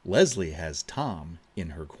time, Leslie has Tom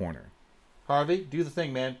in her corner. Harvey, do the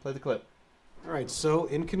thing, man. Play the clip. All right, so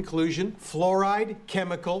in conclusion, fluoride,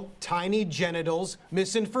 chemical, tiny genitals,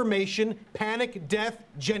 misinformation, panic, death,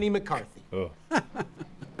 Jenny McCarthy. Oh.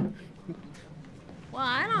 Well,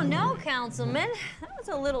 I don't know, Councilman. That was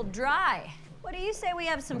a little dry. What do you say we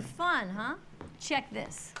have some fun, huh? Check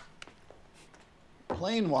this.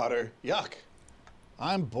 Plain water? Yuck.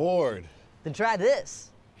 I'm bored. Then try this.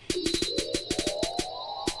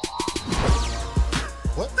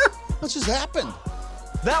 What just happened?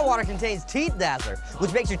 That water contains Teeth Dazzler,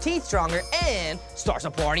 which makes your teeth stronger and starts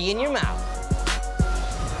a party in your mouth.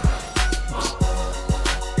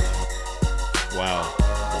 Wow,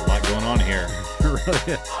 a lot going on here. It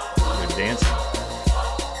really is. They're dancing.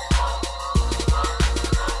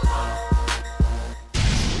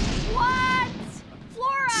 What?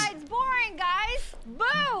 Fluoride's boring, guys.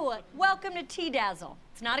 Boo! Welcome to T-Dazzle.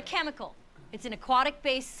 It's not a chemical. It's an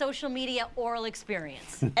aquatic-based social media oral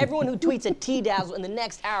experience. Everyone who tweets a T-Dazzle in the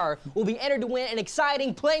next hour will be entered to win an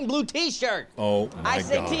exciting plain blue T-shirt. Oh, my I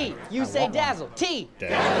say God. T, you say Dazzle. T,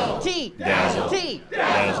 Dazzle. T, Dazzle. T.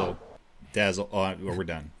 Dazzle. Dazzle. Oh, we're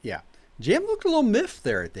done. Yeah. Jam looked a little miffed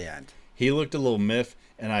there at the end. He looked a little miffed,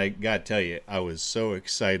 and I got to tell you, I was so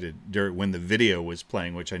excited when the video was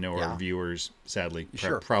playing, which I know our viewers, sadly,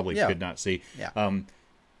 probably could not see. Yeah.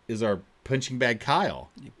 Is our punching bag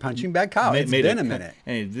Kyle. Punching bag Kyle. It's been a minute.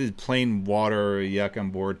 And he did plain water, yuck,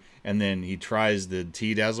 I'm bored. And then he tries the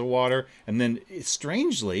T-Dazzle water. And then,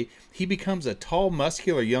 strangely, he becomes a tall,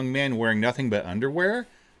 muscular young man wearing nothing but underwear.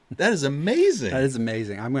 That is amazing. That is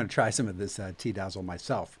amazing. I'm going to try some of this T-Dazzle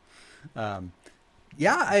myself.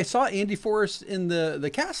 Yeah, I saw Andy Forrest in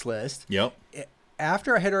the cast list. Yep.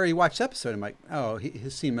 After I had already watched the episode, I'm like, oh,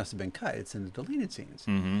 his scene must have been cut. It's in the deleted scenes.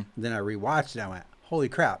 Mm-hmm. Then I rewatched it. And I went, holy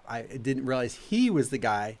crap. I didn't realize he was the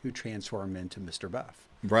guy who transformed into Mr. Buff.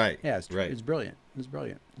 Right. Yeah, it's brilliant. It was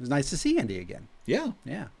brilliant. It was nice to see Andy again. Yeah.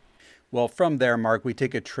 Yeah. Well, from there, Mark, we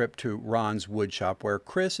take a trip to Ron's woodshop where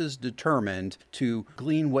Chris is determined to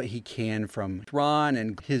glean what he can from Ron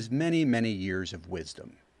and his many, many years of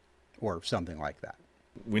wisdom, or something like that.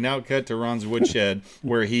 We now cut to Ron's woodshed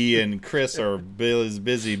where he and Chris are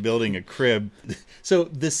busy building a crib. So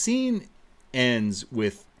the scene ends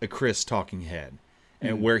with a Chris talking head,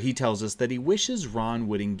 and where he tells us that he wishes Ron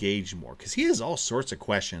would engage more because he has all sorts of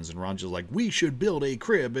questions, and Ron's just like, we should build a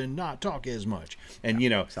crib and not talk as much. And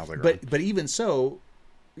sounds like but even so,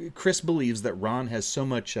 Chris believes that Ron has so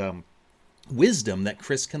much wisdom that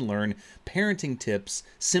Chris can learn parenting tips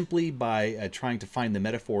simply by trying to find the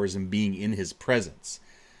metaphors and being in his presence.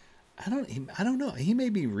 I don't know. He may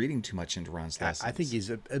be reading too much into Ron's lessons. I think he's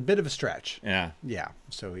a bit of a stretch. Yeah. Yeah.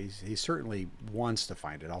 So he certainly wants to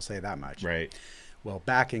find it. I'll say that much. Right. Well,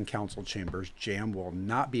 back in council chambers, Jam will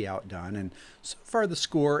not be outdone. And so far the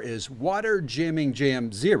score is water jamming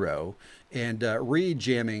Jam 0 and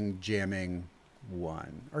re-jamming Jamming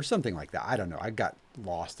 1 or something like that. I don't know. I got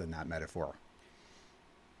lost in that metaphor.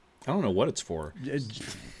 I don't know what it's for.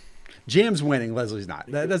 Jam's winning, Leslie's not.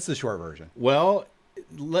 That's the short version. Well,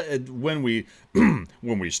 when we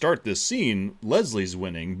start this scene, Leslie's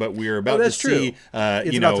winning, but we're about to see.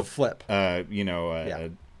 It's about to flip.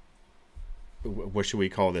 What should we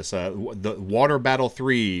call this? The Water Battle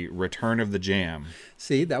 3: Return of the Jam.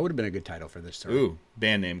 See, that would have been a good title for this story. Ooh,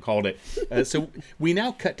 band name, called it. So we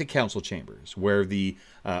now cut to council chambers, where the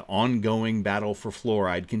ongoing battle for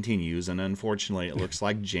Flouride continues, and unfortunately, it looks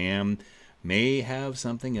like Jam may have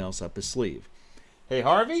something else up his sleeve. Hey,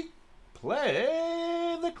 Harvey,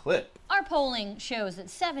 play the clip. Our polling shows that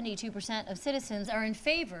 72% of citizens are in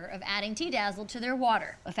favor of adding T-Dazzle to their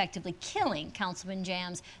water, effectively killing Councilman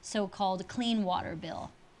Jam's so-called clean water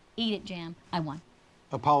bill. Eat it, Jam. I won.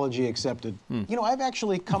 Apology accepted. You know, I've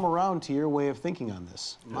actually come around to your way of thinking on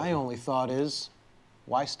this. My only thought is,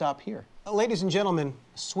 why stop here? Ladies and gentlemen,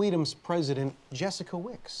 Sweetum's president, Jessica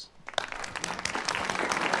Wicks.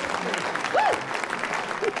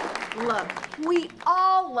 Look, we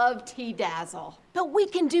all love T-Dazzle, but we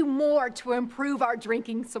can do more to improve our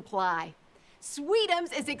drinking supply.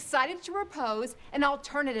 Sweetums is excited to propose an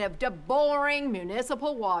alternative to boring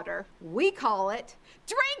municipal water. We call it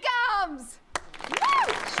Drinkums!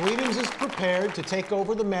 Woo! Sweetums is prepared to take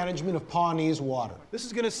over the management of Pawnee's water. This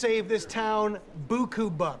is gonna save this town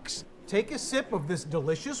buku bucks. Take a sip of this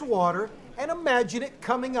delicious water and imagine it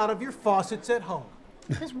coming out of your faucets at home.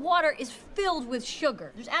 This water is filled with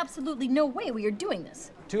sugar. There's absolutely no way we are doing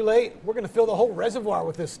this. Too late. We're gonna fill the whole reservoir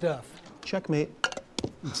with this stuff. Checkmate.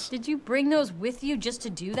 Did you bring those with you just to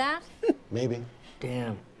do that? Maybe.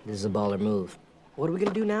 Damn, this is a baller move. What are we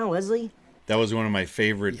gonna do now, Leslie? That was one of my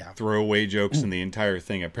favorite throwaway jokes in the entire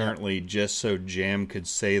thing. Apparently, just so Jam could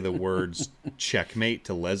say the words checkmate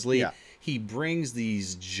to Leslie, he brings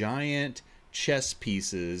these giant chess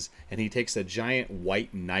pieces and he takes a giant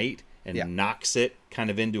white knight and knocks it kind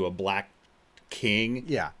of into a black king.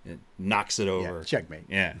 Yeah. And knocks it over. Yeah, checkmate.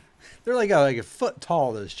 Yeah. They're like a foot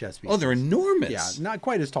tall, those chess pieces. Oh, they're enormous. Yeah, not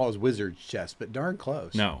quite as tall as Wizard's chess, but darn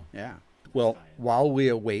close. No. Yeah. Well, while we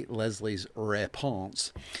await Leslie's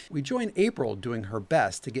réponse, we join April doing her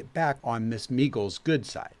best to get back on Miss Meagle's good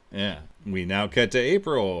side. Yeah. We now cut to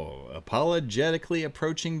April apologetically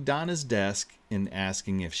approaching Donna's desk and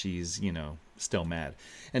asking if she's, still mad.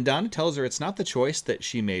 And Donna tells her it's not the choice that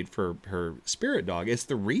she made for her spirit dog, it's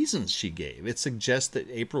the reasons she gave. It suggests that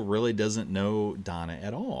April really doesn't know Donna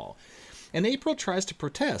at all. And April tries to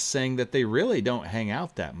protest, saying that they really don't hang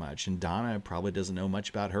out that much, and Donna probably doesn't know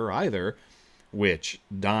much about her either, which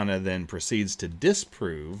Donna then proceeds to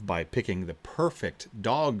disprove by picking the perfect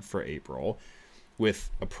dog for April,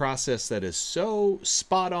 with a process that is so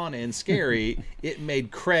spot on and scary, it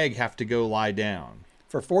made Craig have to go lie down.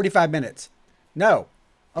 For 45 minutes. No,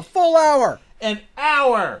 a full hour. An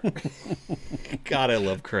hour! God, I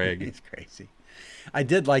love Craig. He's crazy. I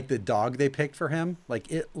did like the dog they picked for him. Like,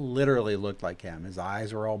 it literally looked like him. His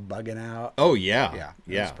eyes were all bugging out. Oh, yeah. Yeah,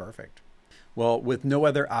 it was perfect. Well, with no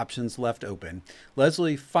other options left open,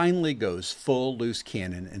 Leslie finally goes full loose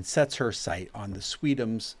cannon and sets her sight on the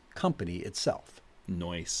Sweetums company itself.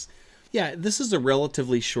 Nice. Yeah, this is a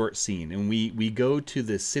relatively short scene, and we go to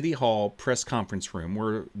the City Hall press conference room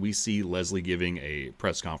where we see Leslie giving a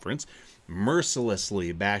press conference,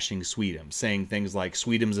 mercilessly bashing Sweetums, saying things like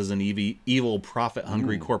Sweetums is an evil,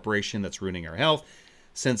 profit-hungry corporation that's ruining our health.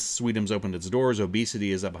 Since Sweetums opened its doors,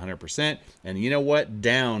 obesity is up 100%, and you know what?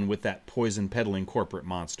 Down with that poison-peddling corporate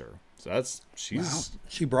monster. So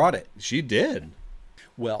she brought it. She did.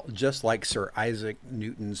 Well, just like Sir Isaac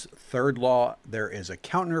Newton's third law, there is a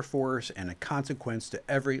counterforce and a consequence to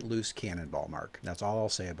every loose cannonball, Mark. That's all I'll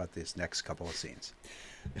say about this next couple of scenes.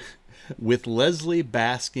 With Leslie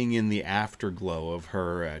basking in the afterglow of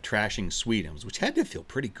her trashing Sweetums, which had to feel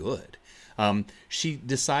pretty good, she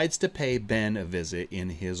decides to pay Ben a visit in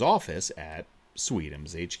his office at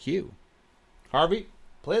Sweetums HQ. Harvey,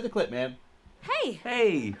 play the clip, man.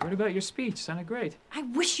 Hey, what about your speech? Sounded great. I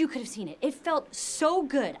wish you could have seen it. It felt so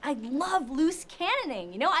good. I love loose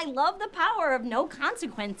cannoning. I love the power of no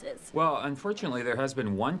consequences. Well, unfortunately, there has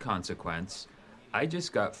been one consequence. I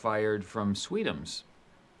just got fired from Sweetums.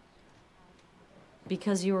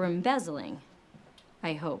 Because you were embezzling,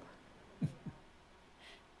 I hope.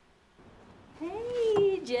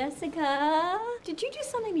 Hey, Jessica. Did you do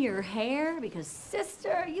something to your hair? Because,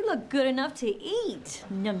 sister, you look good enough to eat.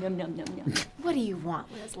 Num, num, num, num, num. What do you want,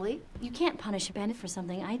 Leslie? You can't punish Ben for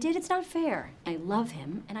something I did. It's not fair. I love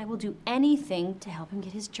him, and I will do anything to help him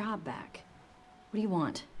get his job back. What do you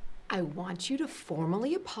want? I want you to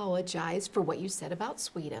formally apologize for what you said about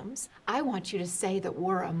Sweetums. I want you to say that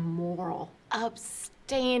we're a moral,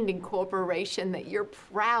 upstanding corporation that you're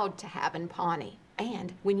proud to have in Pawnee.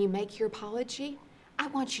 And when you make your apology, I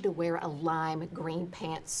want you to wear a lime green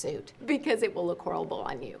pantsuit because it will look horrible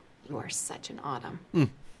on you. You are such an autumn.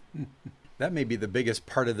 That may be the biggest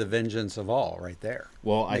part of the vengeance of all right there.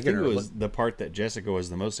 Well, I Making think it her was the part that Jessica was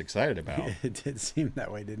the most excited about. It did seem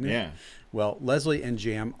that way, didn't it? Yeah. Well, Leslie and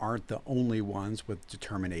Jam aren't the only ones with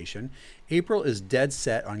determination. April is dead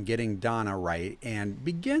set on getting Donna right and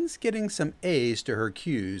begins getting some A's to her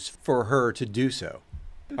Q's for her to do so.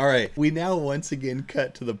 All right, we now once again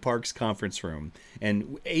cut to the park's conference room,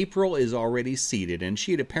 and April is already seated, and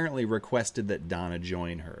she had apparently requested that Donna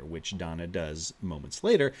join her, which Donna does moments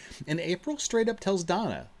later, and April straight up tells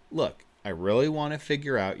Donna, look, I really want to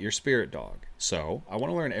figure out your spirit dog, so I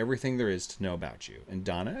want to learn everything there is to know about you. And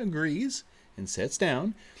Donna agrees and sits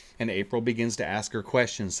down, and April begins to ask her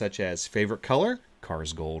questions such as favorite color,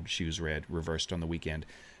 cars gold, shoes red, reversed on the weekend,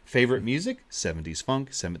 favorite music, 70s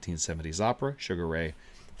funk, 1770s opera, Sugar Ray,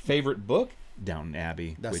 favorite book, Downton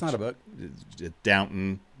Abbey. That's not a book.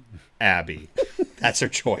 Downton Abbey. That's her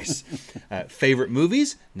choice. Favorite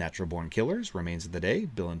movies, Natural Born Killers, Remains of the Day,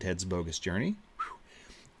 Bill and Ted's Bogus Journey. Whew.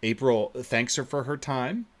 April thanks her for her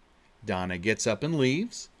time. Donna gets up and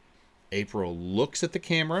leaves. April looks at the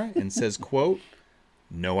camera and says, quote,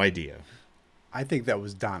 no idea. I think that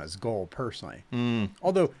was Donna's goal, personally.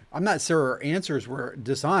 Although I'm not sure her answers were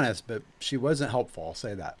dishonest, but she wasn't helpful, I'll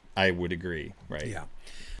say that. I would agree, right? Yeah.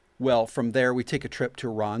 Well, from there, we take a trip to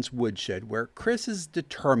Ron's woodshed, where Chris is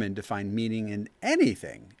determined to find meaning in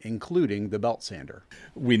anything, including the belt sander.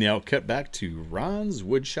 We now cut back to Ron's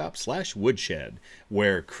woodshop/woodshed,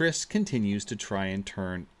 where Chris continues to try and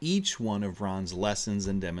turn each one of Ron's lessons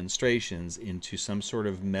and demonstrations into some sort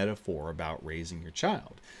of metaphor about raising your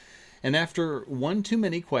child. And after one too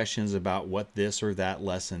many questions about what this or that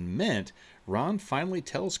lesson meant, Ron finally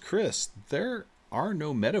tells Chris there are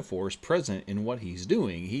no metaphors present in what he's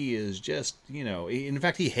doing. He is just, in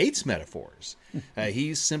fact, he hates metaphors.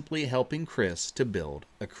 He's simply helping Chris to build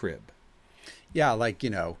a crib. Yeah, like,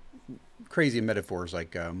 crazy metaphors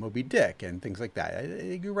like Moby Dick and things like that.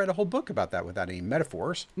 You could write a whole book about that without any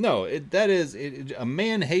metaphors. No, a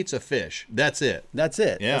man hates a fish. That's it. That's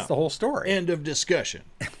it. Yeah. That's the whole story. End of discussion.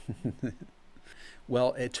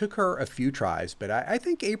 Well, it took her a few tries, but I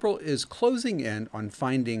think April is closing in on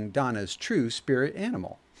finding Donna's true spirit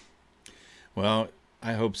animal. Well,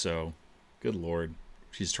 I hope so. Good Lord.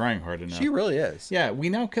 She's trying hard enough. She really is. Yeah, we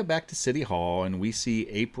now cut back to City Hall, and we see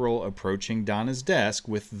April approaching Donna's desk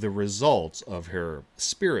with the results of her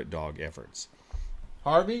spirit dog efforts.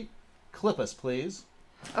 Harvey, clip us, please.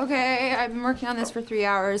 Okay, I've been working on this for 3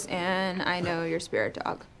 hours, and I know your spirit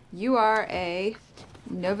dog. You are a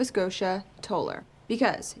Nova Scotia Toller.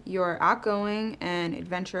 Because you're outgoing and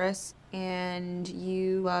adventurous, and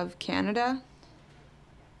you love Canada.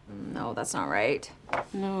 No, that's not right.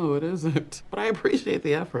 No, it isn't. But I appreciate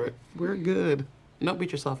the effort. We're good. Don't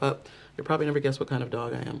beat yourself up. You'll probably never guess what kind of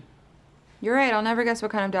dog I am. You're right, I'll never guess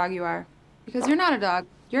what kind of dog you are. Because you're not a dog,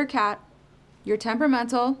 you're a cat. You're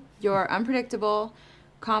temperamental, you're unpredictable,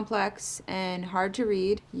 complex, and hard to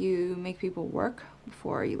read. You make people work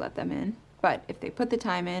before you let them in. But if they put the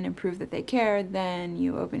time in and prove that they care, then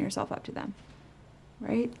you open yourself up to them.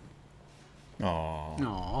 Right? Aww.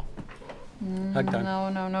 Aww. Hug time. No.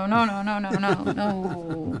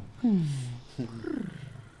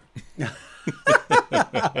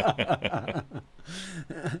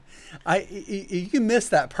 You can miss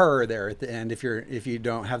that purr there at the end if you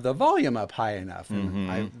don't have the volume up high enough.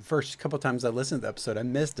 And first couple times I listened to the episode, I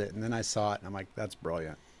missed it, and then I saw it, and I'm like, that's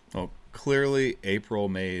brilliant. Oh, clearly April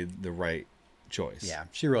made the right choice. Yeah,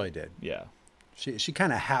 she really did. Yeah. She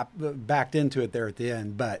kind of backed into it there at the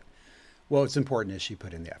end, but what's important is she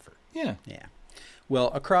put in the effort. Yeah. Yeah.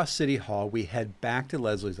 Well, across City Hall, we head back to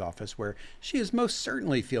Leslie's office, where she is most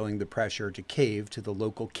certainly feeling the pressure to cave to the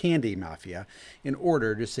local candy mafia in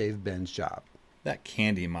order to save Ben's job. That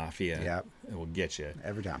candy mafia. Yep. It will get you.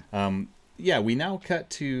 Every time. Yeah, we now cut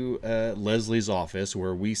to Leslie's office,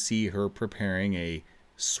 where we see her preparing a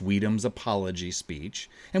Sweetums apology speech,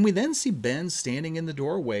 and we then see Ben standing in the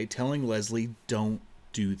doorway telling Leslie, don't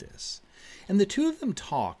do this. And the two of them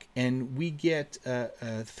talk, and we get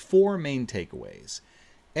 4 main takeaways.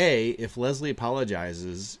 A, if Leslie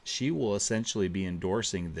apologizes, she will essentially be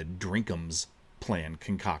endorsing the Drink'ems plan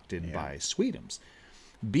concocted by Sweetums.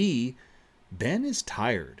 B, Ben is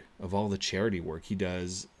tired of all the charity work he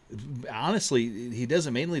does. Honestly, he does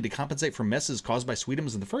it mainly to compensate for messes caused by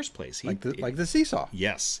Sweetums in the first place. Like the seesaw.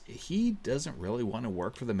 Yes. He doesn't really want to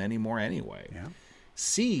work for them anymore anyway. Yeah.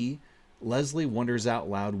 C, Leslie wonders out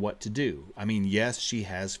loud what to do. I mean, yes, she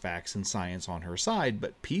has facts and science on her side,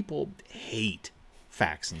 but people hate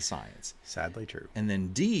facts and science. Sadly true. And then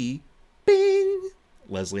D, bing,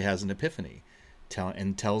 Leslie has an epiphany.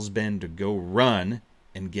 and tells Ben to go run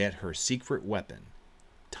and get her secret weapon,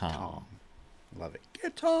 Tom. Love it.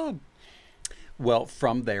 Get Tom. Well,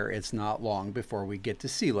 from there, it's not long before we get to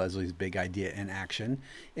see Leslie's big idea in action,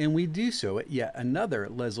 and we do so at yet another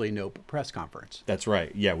Leslie Knope press conference. That's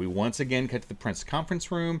right. Yeah, we once again cut to the press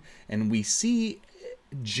conference room, and we see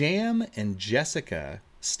Jam and Jessica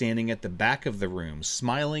standing at the back of the room,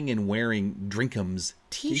 smiling and wearing Drinkum's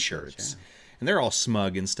t-shirts. Yeah. And they're all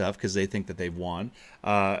smug and stuff because they think that they've won.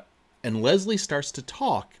 And Leslie starts to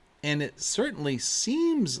talk, and it certainly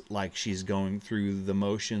seems like she's going through the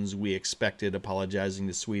motions we expected, apologizing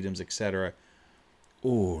to Sweetums, etc.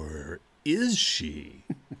 Or is she?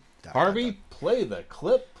 Harvey, play the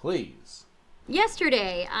clip, please.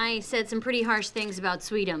 Yesterday, I said some pretty harsh things about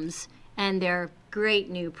Sweetums and their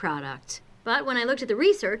great new product. But when I looked at the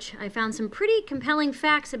research, I found some pretty compelling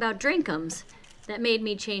facts about Drinkums that made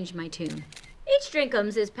me change my tune. Each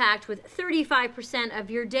Drinkums is packed with 35% of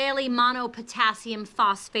your daily monopotassium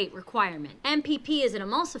phosphate requirement. MPP is an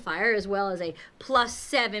emulsifier as well as a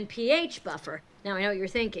 +7 pH buffer. Now I know what you're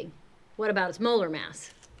thinking. What about its molar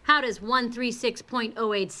mass? How does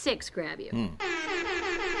 136.086 grab you?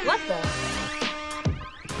 What the?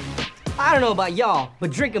 I don't know about y'all,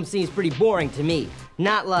 but Drinkum seems pretty boring to me.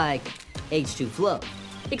 Not like H2 Flow.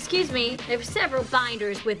 Excuse me, there's several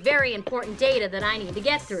binders with very important data that I need to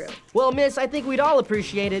get through. Well, miss, I think we'd all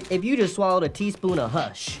appreciate it if you just swallowed a teaspoon of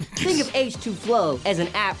Hush. Think of H2 Flow as an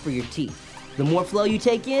app for your teeth. The more flow you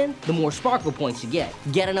take in, the more sparkle points you get.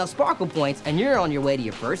 Get enough sparkle points and you're on your way to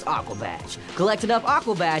your first Aqua Badge. Collect enough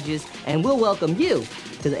Aqua Badges and we'll welcome you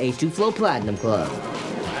to the H2 Flow Platinum Club.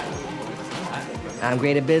 I'm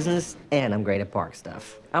great at business and I'm great at park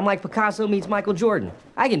stuff. I'm like Picasso meets Michael Jordan.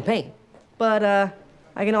 I can paint, but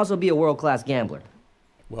I can also be a world-class gambler.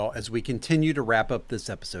 Well, as we continue to wrap up this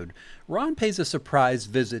episode, Ron pays a surprise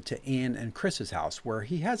visit to Ann and Chris's house where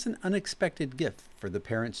he has an unexpected gift for the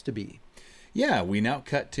parents-to-be. Yeah, we now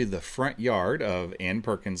cut to the front yard of Ann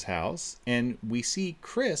Perkins' house, and we see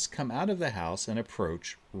Chris come out of the house and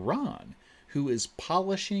approach Ron, who is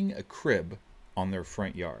polishing a crib on their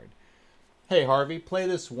front yard. Hey, Harvey, play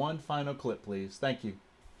this one final clip, please. Thank you.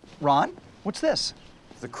 Ron, what's this?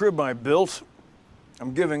 The crib I built,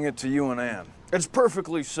 I'm giving it to you and Ann. It's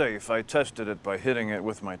perfectly safe. I tested it by hitting it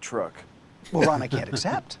with my truck. Well, Ron, I can't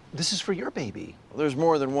accept. This is for your baby. Well, there's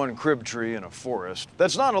more than one crib tree in a forest.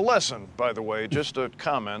 That's not a lesson, by the way, just a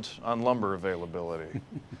comment on lumber availability.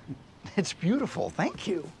 It's beautiful, thank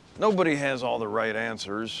you. Nobody has all the right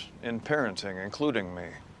answers in parenting, including me.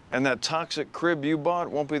 And that toxic crib you bought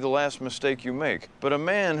won't be the last mistake you make. But a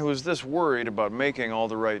man who is this worried about making all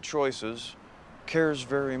the right choices cares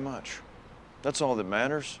very much. That's all that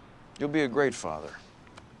matters. You'll be a great father.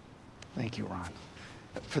 Thank you, Ron.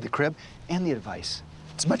 For the crib and the advice.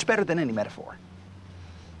 It's much better than any metaphor.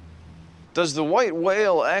 Does the white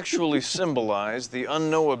whale actually symbolize the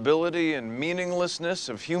unknowability and meaninglessness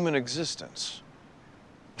of human existence?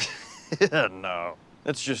 No,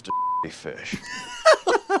 it's just a fish.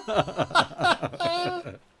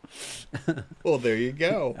 Well, there you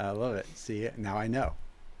go. I love it. See it? Now I know.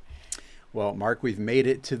 Well, Mark, we've made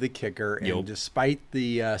it to the kicker, and despite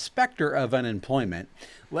the specter of unemployment,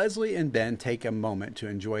 Leslie and Ben take a moment to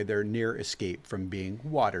enjoy their near escape from being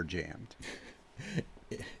water jammed.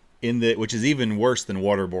 Which is even worse than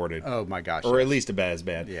waterboarded. Oh my gosh. Or at least about as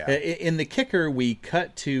bad. Yeah. In the kicker, we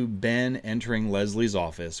cut to Ben entering Leslie's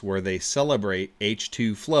office where they celebrate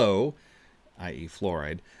H2 Flow, i.e.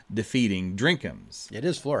 Flouride, defeating Drinkums. It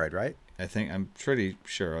is Flouride, right? I'm pretty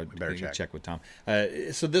sure. I better check with Tom.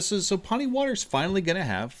 So Pawnee Water's finally going to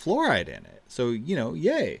have fluoride in it. So,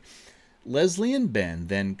 yay. Leslie and Ben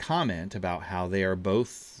then comment about how they are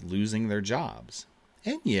both losing their jobs.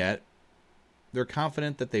 And yet, they're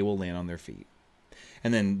confident that they will land on their feet.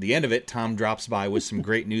 And then the end of it, Tom drops by with some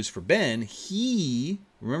great news for Ben.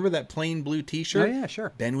 Remember that plain blue t-shirt? Oh, yeah,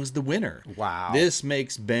 sure. Ben was the winner. Wow. This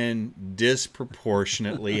makes Ben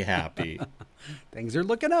disproportionately happy. Things are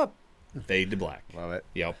looking up. Fade to black. Love it.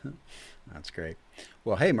 Yep. That's great.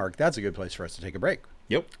 Well, hey, Mark, that's a good place for us to take a break.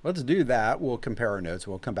 Yep. Let's do that. We'll compare our notes.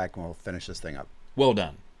 We'll come back and we'll finish this thing up. Well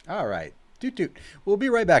done. All right. Toot toot. We'll be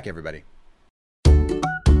right back, everybody.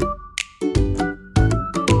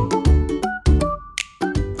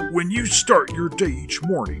 When you start your day each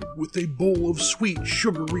morning with a bowl of sweet,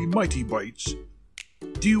 sugary Mighty Bites,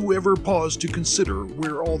 do you ever pause to consider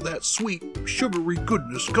where all that sweet, sugary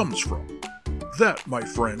goodness comes from? That, my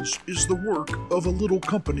friends, is the work of a little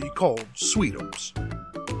company called Sweetums.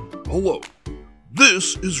 Hello,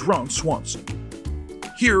 this is Ron Swanson.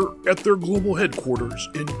 Here at their global headquarters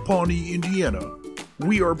in Pawnee, Indiana,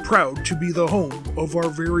 we are proud to be the home of our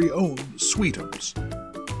very own Sweetums.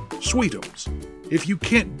 Sweetums. If you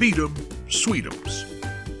can't beat 'em, Sweetums.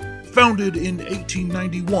 Founded in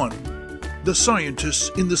 1891, the scientists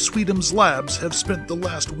in the Sweetums labs have spent the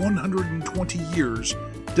last 120 years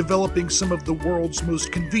developing some of the world's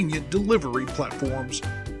most convenient delivery platforms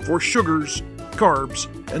for sugars, carbs,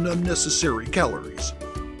 and unnecessary calories.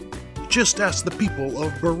 Just ask the people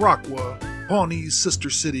of Baragua, Pawnee's sister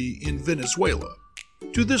city in Venezuela.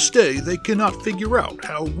 To this day, they cannot figure out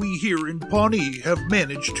how we here in Pawnee have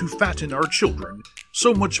managed to fatten our children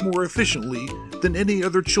so much more efficiently than any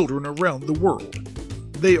other children around the world.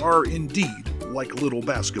 They are indeed like little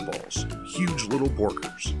basketballs, huge little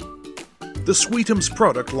porkers. The Sweetums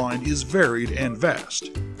product line is varied and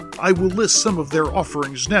vast. I will list some of their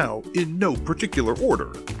offerings now in no particular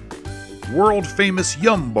order. World-famous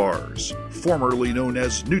Yum Bars, formerly known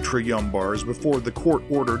as Nutri-Yum Bars before the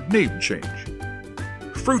court-ordered name change.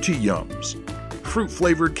 Fruity Yums,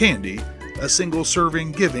 fruit-flavored candy, a single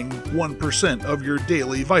serving giving 1% of your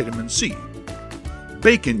daily vitamin C.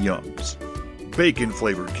 Bacon Yums,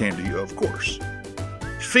 bacon-flavored candy, of course.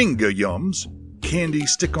 Finga Yums, candy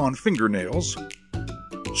stick-on fingernails.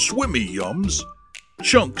 Swimmy Yums,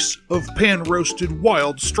 chunks of pan-roasted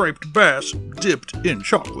wild striped bass dipped in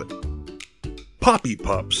chocolate. Poppy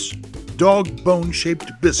Pups, dog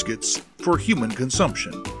bone-shaped biscuits for human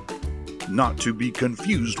consumption. Not to be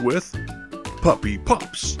confused with Puppy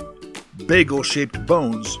Pops, bagel-shaped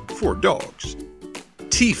bones for dogs.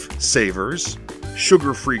 Teeth Savers,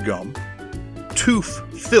 sugar-free gum. Tooth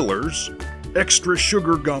Fillers, extra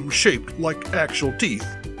sugar gum shaped like actual teeth,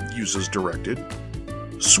 use as directed.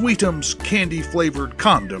 Sweetums candy-flavored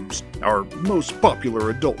condoms, our most popular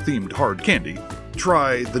adult-themed hard candy.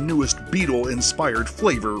 Try the newest Beetle-inspired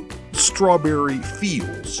flavor, Strawberry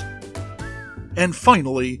Feels. And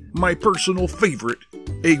finally, my personal favorite,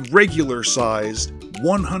 a regular-sized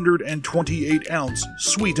 128-ounce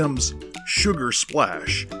Sweetums Sugar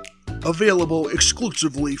Splash, available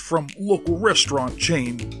exclusively from local restaurant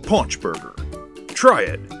chain Paunchburger. Try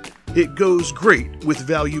it. It goes great with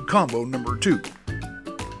value combo number 2.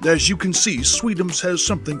 As you can see, Sweetums has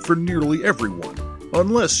something for nearly everyone,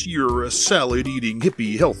 unless you're a salad-eating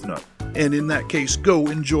hippie health nut. And in that case, go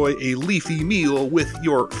enjoy a leafy meal with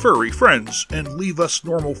your furry friends and leave us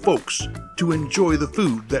normal folks to enjoy the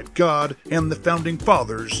food that God and the Founding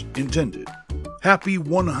Fathers intended. Happy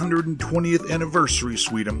 120th anniversary,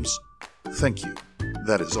 Sweetums. Thank you.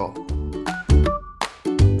 That is all.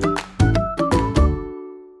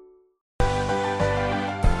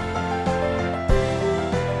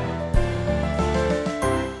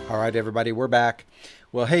 All right, everybody, we're back.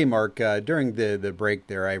 Well, hey, Mark, during the break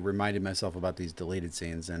there, I reminded myself about these deleted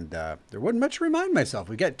scenes, and there wasn't much to remind myself.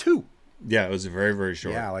 We got 2. Yeah, it was very, very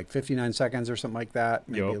short. Yeah, like 59 seconds or something like that.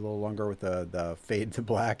 Maybe a little longer with the fade to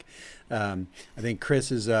black. I think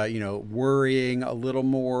Chris is, worrying a little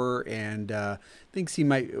more and thinks he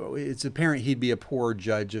might. It's apparent he'd be a poor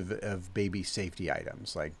judge of baby safety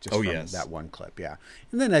items, like just from that one clip. Yeah,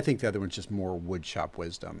 and then I think the other one's just more wood shop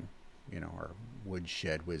wisdom, or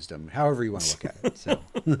woodshed wisdom, however you want to look at it. So,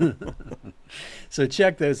 so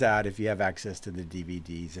check those out if you have access to the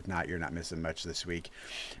DVDs. If not, you're not missing much this week.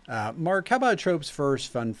 Mark, how about tropes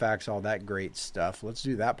first, fun facts, all that great stuff? Let's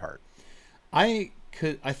do that part. I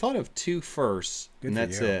thought of 2 first, and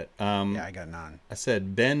that's it. Yeah, I got none. I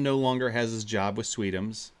said Ben no longer has his job with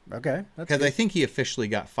Sweetums. Okay, because I think he officially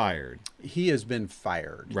got fired. He has been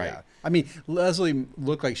fired. Right. Yeah. I mean, Leslie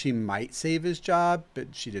looked like she might save his job, but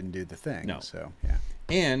she didn't do the thing. No. So yeah.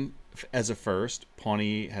 And as a first,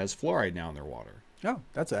 Pawnee has fluoride now in their water. Oh,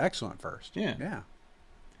 that's an excellent first. Yeah. Yeah.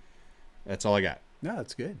 That's all I got. No,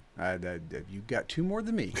 that's good. You got 2 more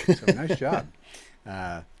than me. So nice job.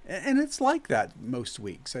 And it's like that most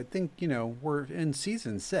weeks. I think, we're in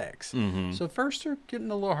season 6. Mm-hmm. So first are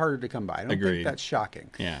getting a little harder to come by. I don't think that's shocking.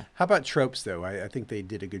 Yeah. How about tropes, though? I think they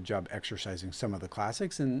did a good job exercising some of the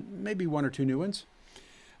classics and maybe 1 or 2 new ones.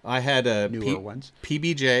 I had a newer ones.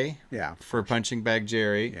 PBJ for Punching Bag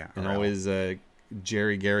Jerry. Yeah, and always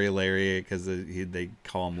Jerry, Gary, Larry, because they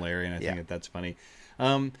call him Larry, and I think that's funny.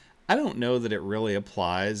 I don't know that it really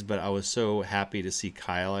applies, but I was so happy to see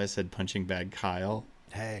Kyle. I said Punching Bag Kyle.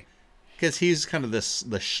 Hey. Because he's kind of the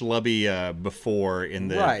schlubby before in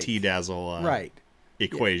the T-Dazzle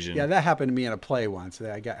equation. Yeah, that happened to me in a play once.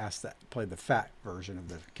 I got asked to play the fat version of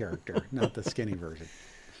the character, not the skinny version.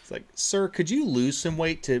 It's like, sir, could you lose some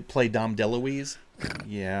weight to play Dom DeLuise?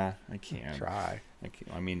 Yeah, I can. Try. I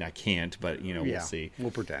can't, but, we'll see.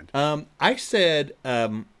 We'll pretend. I said,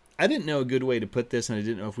 I didn't know a good way to put this, and I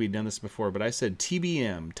didn't know if we'd done this before, but I said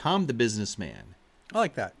TBM, Tom the Businessman. I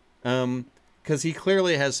like that. because he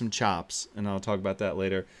clearly has some chops, and I'll talk about that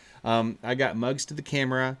later. I got mugs to the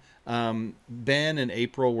camera. Ben and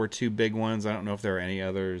April were two big ones. I don't know if there are any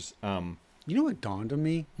others. You know what dawned on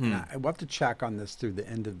me? And I will have to check on this through the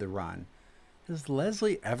end of the run. Has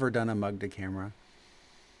Leslie ever done a mug to camera?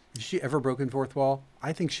 Has she ever broken fourth wall?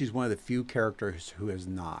 I think she's one of the few characters who has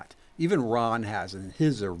not. Even Ron has, and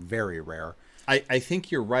his are very rare. I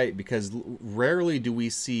think you're right, because rarely do we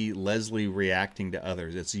see Leslie reacting to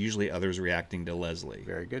others. It's usually others reacting to Leslie.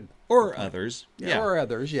 Very good. Or others. Yeah. Or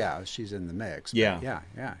others, yeah. She's in the mix. Yeah.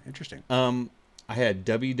 Yeah. Interesting. I had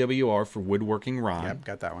WWR for woodworking Ron. Yep,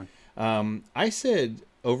 got that one. I said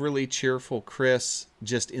overly cheerful Chris,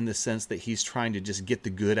 just in the sense that he's trying to just get the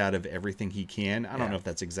good out of everything he can. I don't know if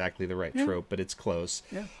that's exactly the right trope, but it's close.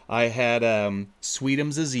 Yeah. I had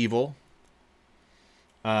Sweetums is evil.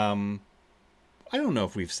 I don't know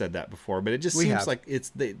if we've said that before, but it just seems like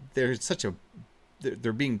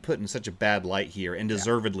they're being put in such a bad light here, and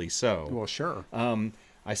deservedly so. Well, sure.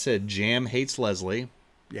 I said Jam hates Leslie.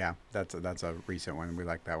 Yeah, that's a recent one. We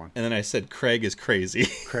like that one. And then I said Craig is crazy.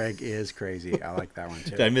 Craig is crazy. I like that one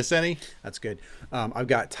too. Did I miss any? That's good. I've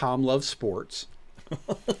got Tom loves sports.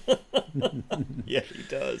 Yeah, he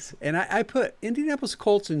does. And I put Indianapolis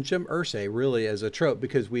Colts and Jim Irsay really as a trope,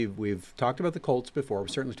 because we've talked about the Colts before. We've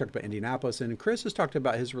certainly talked about Indianapolis, and Chris has talked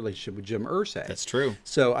about his relationship with Jim Irsay. That's true.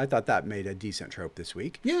 So I thought that made a decent trope this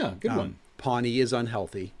week. Yeah, good one. Pawnee is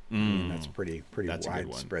unhealthy. I mean, that's pretty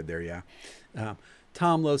widespread there. Yeah.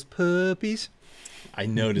 Tom loves puppies. I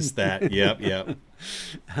noticed that. Yep.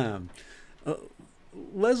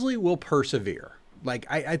 Leslie will persevere. Like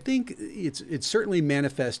I think it's certainly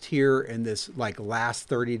manifest here in this like last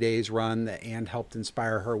 30 days run that Anne helped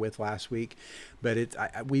inspire her with last week, but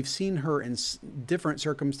we've seen her in different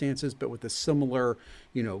circumstances, but with a similar,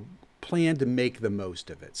 plan to make the most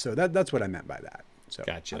of it. So that's what I meant by that. So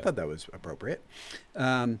gotcha. I thought that was appropriate.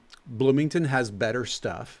 Bloomington has better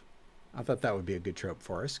stuff. I thought that would be a good trope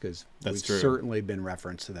for us, because we've certainly been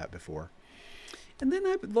referenced to that before. And then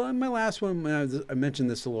my last one, I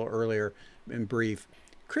mentioned this a little earlier in brief,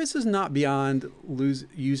 Chris is not beyond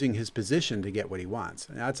using his position to get what he wants.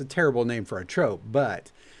 Now, that's a terrible name for a trope,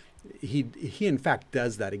 but he in fact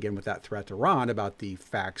does that again with that threat to Ron about the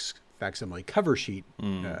facsimile cover sheet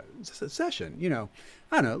session.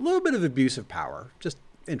 I don't know, a little bit of abuse of power. Just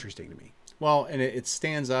interesting to me. Well, and it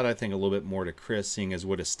stands out, I think, a little bit more to Chris, seeing as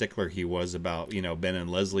what a stickler he was about, Ben and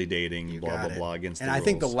Leslie dating, blah, blah, blah, against the rules. And I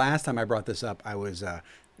think the last time I brought this up, I was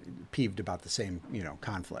peeved about the same,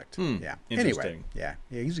 conflict. Yeah. Interesting. Anyway, yeah,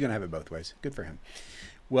 he's going to have it both ways. Good for him.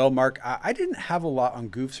 Well, Mark, I didn't have a lot on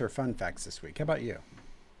goofs or fun facts this week. How about you?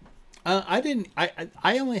 I didn't.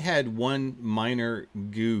 I only had one minor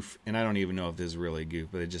goof, and I don't even know if this is really a goof,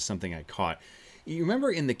 but it's just something I caught. You remember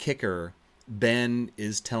in The Kicker, Ben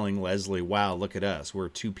is telling Leslie, wow, look at us. We're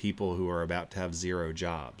two people who are about to have 0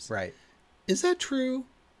 jobs. Right. Is that true?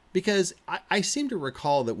 Because I seem to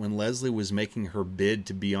recall that when Leslie was making her bid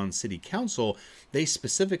to be on city council, they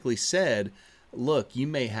specifically said, look, you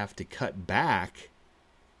may have to cut back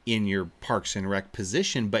in your Parks and Rec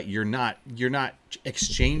position, but you're not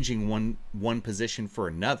exchanging one position for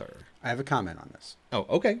another. I have a comment on this. Oh,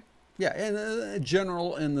 okay. Yeah, and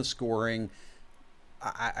general in the scoring,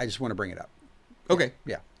 I just want to bring it up. Okay.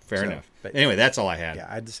 Yeah. Fair enough. But anyway, that's all I had. Yeah,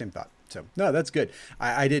 I had the same thought. So, no, that's good.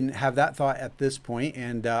 I didn't have that thought at this point,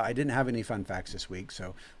 and I didn't have any fun facts this week, so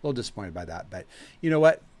a little disappointed by that. But you know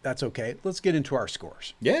what? That's okay. Let's get into our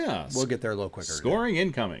scores. Yeah. We'll get there a little quicker. Scoring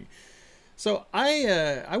incoming. So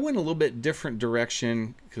I went a little bit different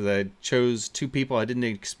direction because I chose two people I didn't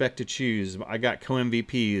expect to choose. I got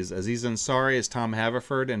co-MVPs, Aziz Ansari as Tom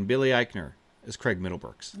Haverford and Billy Eichner as Craig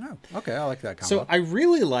Middlebrooks. Oh, okay. I like that combo. So I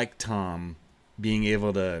really like Tom being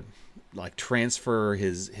able to transfer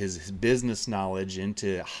his business knowledge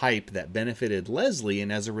into hype that benefited Leslie,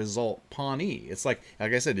 and as a result, Pawnee. It's like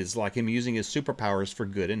I said, it's like him using his superpowers for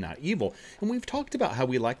good and not evil. And we've talked about how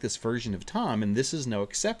we like this version of Tom, and this is no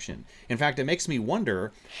exception. In fact, it makes me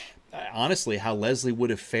wonder, honestly, how Leslie would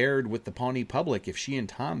have fared with the Pawnee public if she and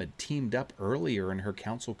Tom had teamed up earlier in her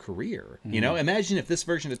council career. Mm-hmm. Imagine if this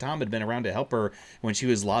version of Tom had been around to help her when she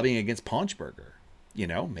was lobbying against Paunchberger.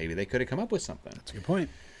 Maybe they could have come up with something. That's a good point.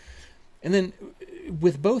 And then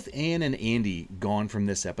with both Anne and Andy gone from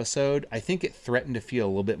this episode, I think it threatened to feel a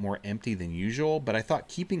little bit more empty than usual, but I thought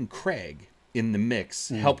keeping Craig in the mix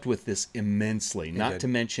helped with this immensely. Not to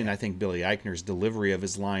mention, I think Billy Eichner's delivery of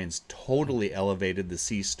his lines totally elevated the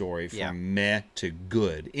C story from meh to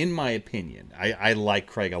good, in my opinion. I like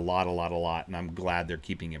Craig a lot, and I'm glad they're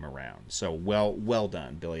keeping him around. So well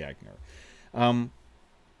done, Billy Eichner.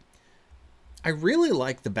 I really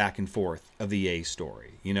like the back and forth of the A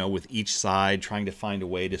story, with each side trying to find a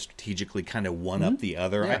way to strategically kind of one-up the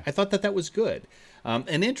other. Yeah. I thought that was good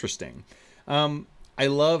and interesting. I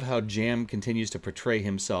love how Jam continues to portray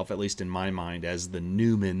himself, at least in my mind, as the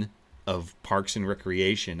Newman of Parks and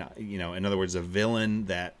Recreation. In other words, a villain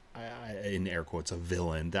that, in air quotes, a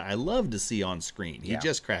villain that I love to see on screen. He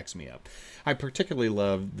just cracks me up. I particularly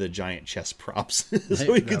love the giant chess props,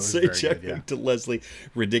 so we could say, check to Leslie,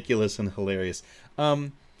 ridiculous and hilarious.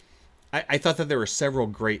 I thought that there were several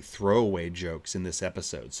great throwaway jokes in this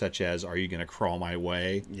episode, such as, "Are you going to crawl my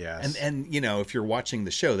way?" Yes. And if you're watching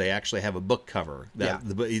the show, they actually have a book cover.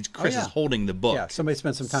 Chris is holding the book. Yeah, somebody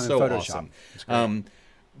spent some time in Photoshop. Awesome.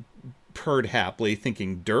 Purred happily,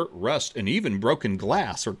 thinking dirt, rust, and even broken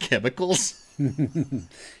glass are chemicals.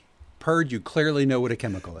 Purd, you clearly know what a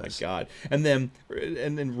chemical is. My God. And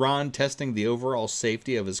then Ron testing the overall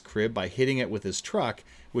safety of his crib by hitting it with his truck,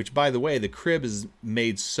 which, by the way, the crib is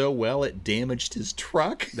made so well it damaged his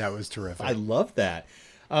truck. That was terrific. I love that.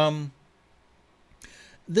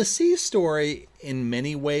 The sea story, in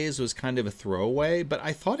many ways, was kind of a throwaway, but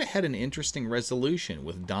I thought it had an interesting resolution,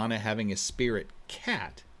 with Donna having a spirit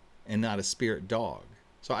cat and not a spirit dog.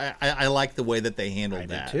 So I like the way that they handled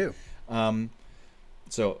that. I did too.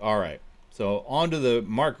 So, all right. So, on to the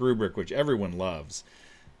Mark rubric, which everyone loves.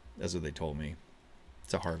 That's what they told me.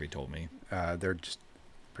 So, Harvey told me. They're just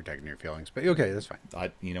protecting your feelings. But okay, that's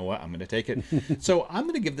fine. You know what? I'm going to take it. So, I'm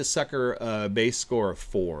going to give this sucker a base score of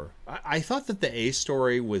 4. I thought that the A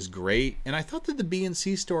story was great, and I thought that the B and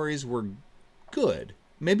C stories were good.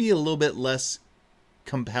 Maybe a little bit less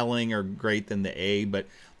compelling or great than the A, but,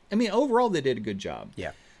 I mean, overall, they did a good job.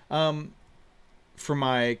 Yeah. For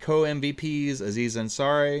my co-MVPs, Aziz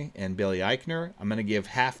Ansari and Billy Eichner, I'm going to give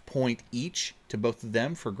half point each to both of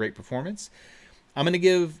them for great performance. I'm going to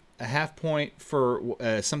give a half point for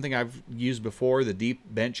something I've used before, the deep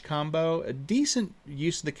bench combo. A decent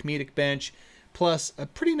use of the comedic bench, plus a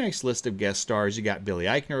pretty nice list of guest stars. You got Billy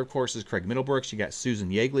Eichner, of course, as Craig Middlebrooks. You got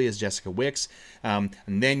Susan Yeagley as Jessica Wicks. And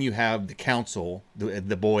then you have the council,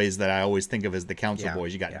 the boys that I always think of as the council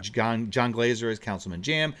boys. You got John Glazer as Councilman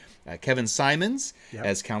Jam, Kevin Simons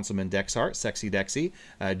as Councilman Dexhart, Sexy Dexy,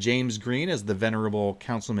 James Green as the venerable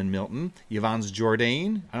Councilman Milton, Yvonne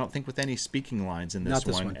Jourdain, I don't think with any speaking lines in this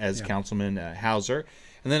one, as Councilman Hauser.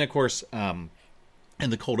 And then, of course, in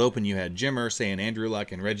the cold open, you had Jimmer saying Andrew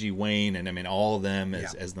Luck and Reggie Wayne, and I mean all of them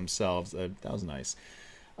as themselves. That was nice.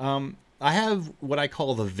 I have what I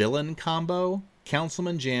call the villain combo.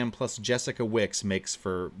 Councilman Jam plus Jessica Wicks make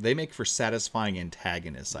for satisfying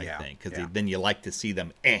antagonists, I think, because then you like to see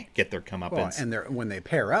them get their comeuppance. Well, and when they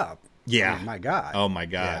pair up, yeah, I mean, my God, oh my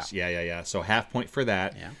gosh, yeah. So half point for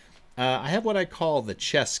that. Yeah. I have what I call the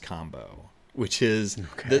chess combo, which is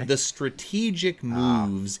the strategic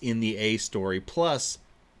moves in the A story plus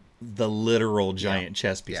the literal giant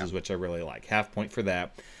chess pieces, which I really like. Half point for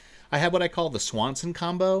that. I have what I call the Swanson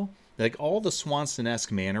combo, like all the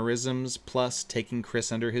Swanson-esque mannerisms, plus taking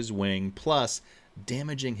Chris under his wing, plus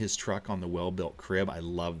damaging his truck on the well-built crib. I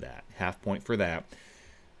love that. Half point for that.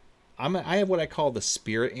 I have what I call the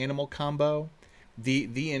spirit animal combo.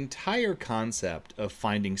 The entire concept of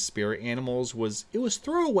finding spirit animals was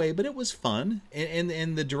throwaway, but it was fun.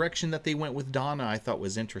 And the direction that they went with Donna, I thought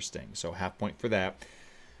was interesting. So half point for that.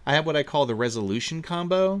 I have what I call the resolution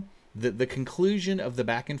combo. The conclusion of the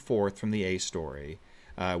back and forth from the A story,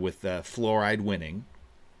 with Flouride winning,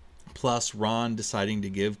 plus Ron deciding to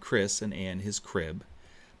give Chris and Ann his crib,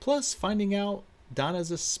 plus finding out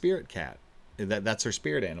Donna's a spirit cat. That's her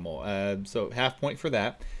spirit animal. So half point for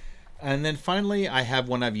that. And then finally, I have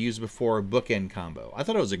one I've used before, bookend combo. I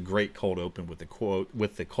thought it was a great cold open with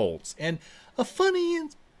the Colts, and a funny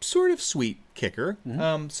and sort of sweet kicker.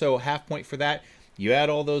 So half point for that. You add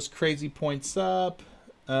all those crazy points up,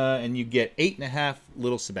 and you get 8.5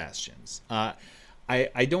 little Sebastians. I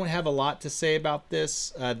don't have a lot to say about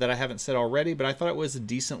this that I haven't said already, but I thought it was a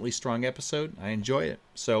decently strong episode. I enjoy it.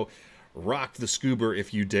 So rock the scuba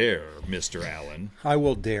if you dare, Mr. Allen. I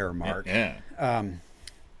will dare, Mark. Yeah.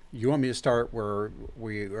 You want me to start where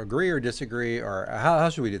we agree or disagree, or how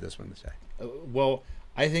should we do this one today? Well,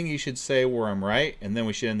 I think you should say where I'm right, and then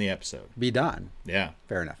we should end the episode. Be done. Yeah.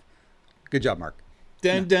 Fair enough. Good job, Mark.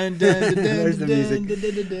 Dun, dun, dun, dun, There's the music. dun,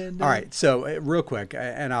 dun, dun, dun, dun. All right, so real quick,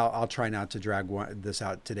 and I'll try not to drag this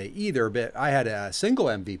out today either, but I had a single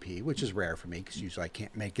MVP, which is rare for me because usually I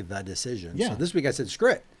can't make the decision. Yeah. So this week I said,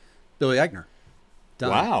 screw it. Billy Eichner. Done.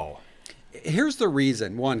 Wow. Here's the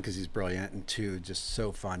reason. One, because he's brilliant, and two, just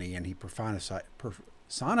so funny, and he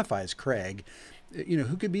personifies Craig,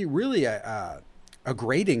 who could be really a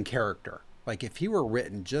grating character Like if he were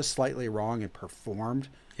written just slightly wrong and performed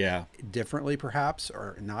differently perhaps,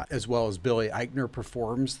 or not as well as Billy Eichner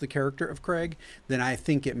performs the character of Craig, then I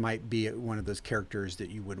think it might be one of those characters that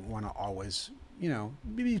you wouldn't want to always,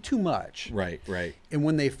 maybe too much. Right. And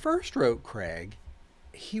when they first wrote Craig,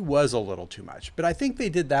 he was a little too much. But I think they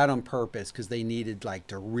did that on purpose because they needed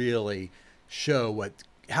to really show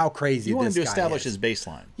how crazy you wanted this to guy establish is. his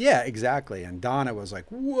baseline. Yeah, exactly. And Donna was like,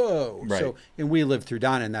 whoa. Right. So, and we lived through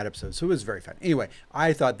Donna in that episode. So it was very fun. Anyway,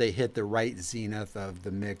 I thought they hit the right zenith of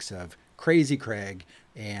the mix of crazy Craig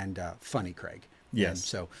and funny Craig. Yes. And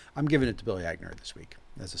so I'm giving it to Billy Eichner this week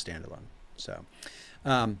as a standalone. So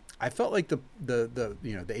I felt like the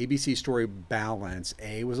ABC story balance,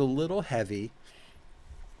 was a little heavy.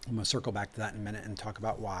 I'm going to circle back to that in a minute and talk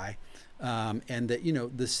about why. And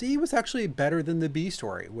that, the C was actually better than the B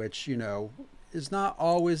story, which, is not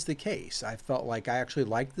always the case. I felt like I actually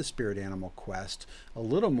liked the Spirit Animal Quest a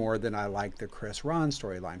little more than I liked the Chris Ron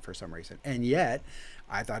storyline for some reason. And yet,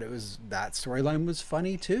 I thought that storyline was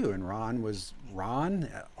funny too. And Ron was Ron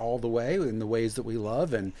all the way in the ways that we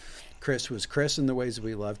love. And Chris was Chris in the ways that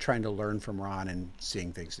we love, trying to learn from Ron and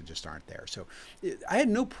seeing things that just aren't there. So I had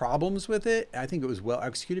no problems with it. I think it was well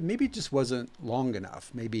executed. Maybe it just wasn't long enough,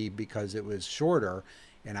 maybe because it was shorter.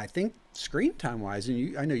 And I think screen time wise,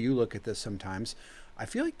 and I know you look at this sometimes, I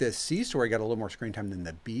feel like the C story got a little more screen time than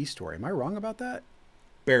the B story. Am I wrong about that?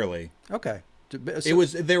 Barely. Okay.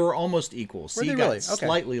 They were almost equal. C got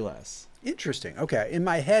slightly less. Interesting. Okay. In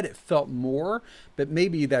my head, it felt more, but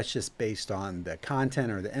maybe that's just based on the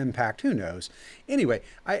content or the impact. Who knows? Anyway,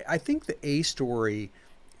 I think the A story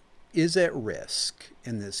is at risk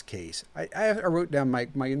in this case. I wrote down my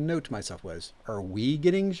note to myself was, are we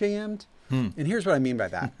getting jammed? And here's what I mean by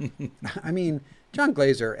that. I mean, John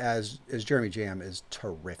Glazer as Jeremy Jam is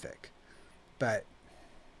terrific, but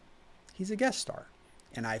he's a guest star.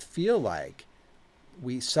 And I feel like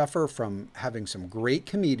we suffer from having some great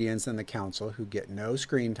comedians in the council who get no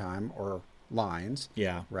screen time or lines.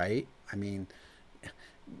 Yeah. Right? I mean,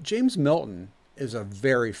 James Milton is a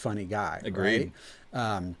very funny guy. Agreed.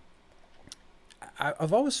 Right?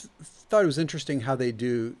 I've always thought it was interesting how they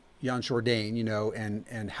do Jan Jourdain,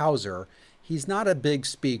 and Hauser. He's not a big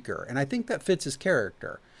speaker, and I think that fits his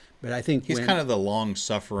character. But I think he's kind of the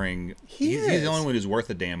long-suffering. He's the only one who's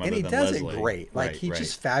worth a damn other than Leslie. And he does it great. Like, he's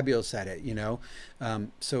just fabulous at it,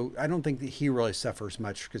 So I don't think that he really suffers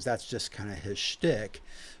much because that's just kind of his shtick.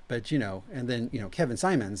 But, and then, Kevin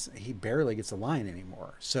Simons, he barely gets a line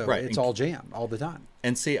anymore. So it's all jam all the time.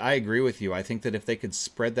 And see, I agree with you. I think that if they could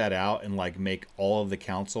spread that out and make all of the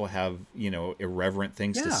council have, irreverent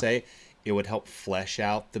things to say, it would help flesh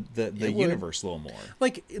out the universe a little more.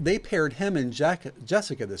 Like they paired him and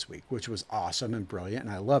Jessica this week, which was awesome and brilliant,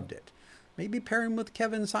 and I loved it. Maybe pair him with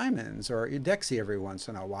Kevin Simons or Dexy every once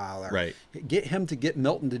in a while, or get him to get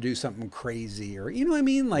Milton to do something crazy, or you know what I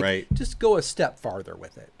mean? Just go a step farther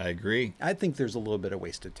with it. I agree. I think there's a little bit of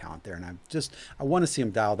wasted talent there, and I want to see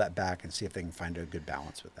him dial that back and see if they can find a good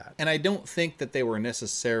balance with that. And I don't think that they were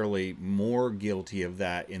necessarily more guilty of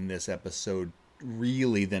that in this episode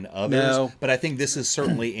really than others, but I think this is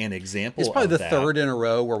certainly an example. It's probably the third in a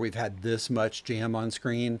row where we've had this much jam on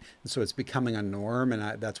screen, and so it's becoming a norm,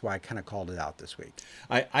 and that's why I kind of called it out this week.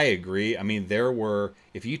 I agree. I mean,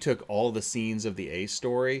 if you took all the scenes of the A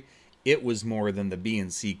story, it was more than the B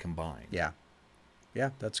and C combined. Yeah,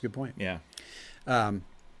 that's a good point. Yeah.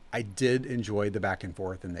 I did enjoy the back and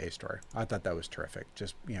forth in the A story. I thought that was terrific.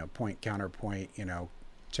 Just point counterpoint,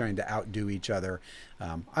 trying to outdo each other.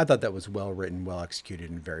 I thought that was well written, well executed,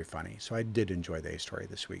 and very funny. So I did enjoy the A story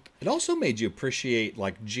this week. It also made you appreciate,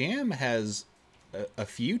 Jam has a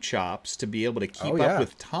few chops to be able to keep up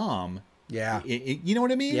with Tom. Yeah. You know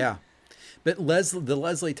what I mean? Yeah. But the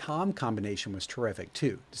Leslie-Tom combination was terrific,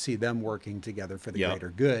 too, to see them working together for the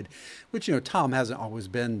greater good, which, Tom hasn't always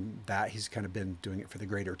been that. He's kind of been doing it for the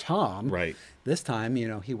greater Tom. Right. This time,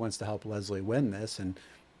 he wants to help Leslie win this, and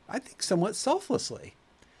I think somewhat selflessly.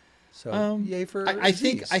 So yay for I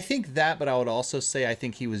think that, but I would also say I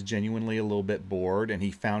think he was genuinely a little bit bored, and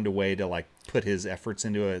he found a way to put his efforts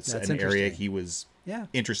into an area he was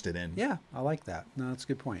interested in. Yeah, I like that. No, that's a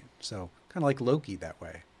good point. So kind of like Loki that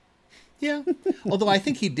way. Yeah, although I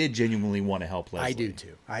think he did genuinely want to help Leslie. I do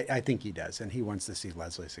too. I think he does, and he wants to see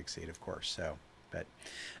Leslie succeed, of course. So, but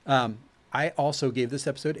I also gave this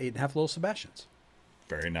episode 8.5 Little Sebastians.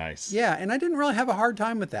 Very nice. Yeah, and I didn't really have a hard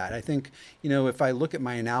time with that. I think, if I look at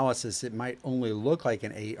my analysis, it might only look like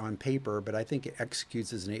an 8 on paper, but I think it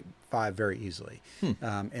executes as an 8.5 very easily.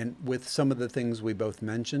 And with some of the things we both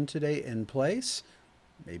mentioned today in place,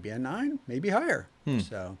 maybe a 9, maybe higher.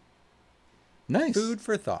 So, nice. Food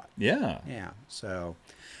for thought. Yeah. Yeah. So,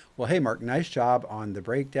 Well, hey, Mark, nice job on the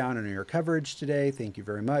breakdown and your coverage today. Thank you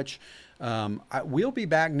very much. We'll be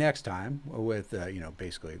back next time with,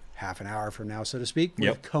 basically half an hour from now, so to speak,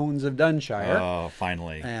 with Cones of Dunshire. Oh,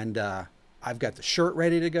 finally. And I've got the shirt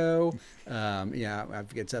ready to go.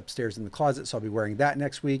 It's upstairs in the closet, so I'll be wearing that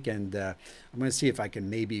next week. And I'm going to see if I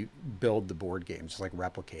can maybe build the board games, like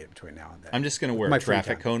replicate it between now and then. I'm just going to wear a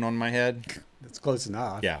traffic cone on my head. That's close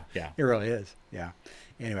enough. Yeah. It really is. Yeah.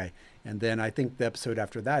 Anyway, and then I think the episode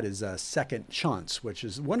after that is Second Chance, which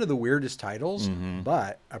is one of the weirdest titles,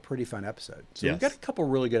 but a pretty fun episode. So we've got a couple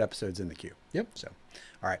really good episodes in the queue. Yep. So,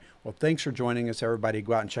 all right. Well, thanks for joining us, everybody.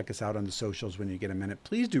 Go out and check us out on the socials when you get a minute.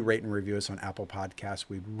 Please do rate and review us on Apple Podcasts.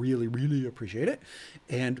 We'd really, really appreciate it.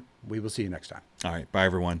 And we will see you next time. All right. Bye,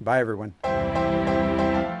 everyone. Bye, everyone.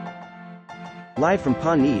 Live from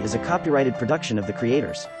Pawnee is a copyrighted production of the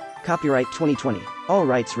creators. Copyright 2020. All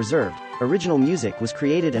rights reserved. Original music was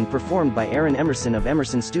created and performed by Aaron Emerson of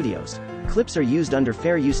Emerson Studios. Clips are used under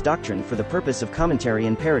fair use doctrine for the purpose of commentary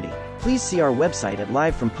and parody. Please see our website at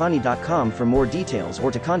livefrompawnee.com for more details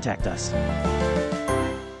or to contact us.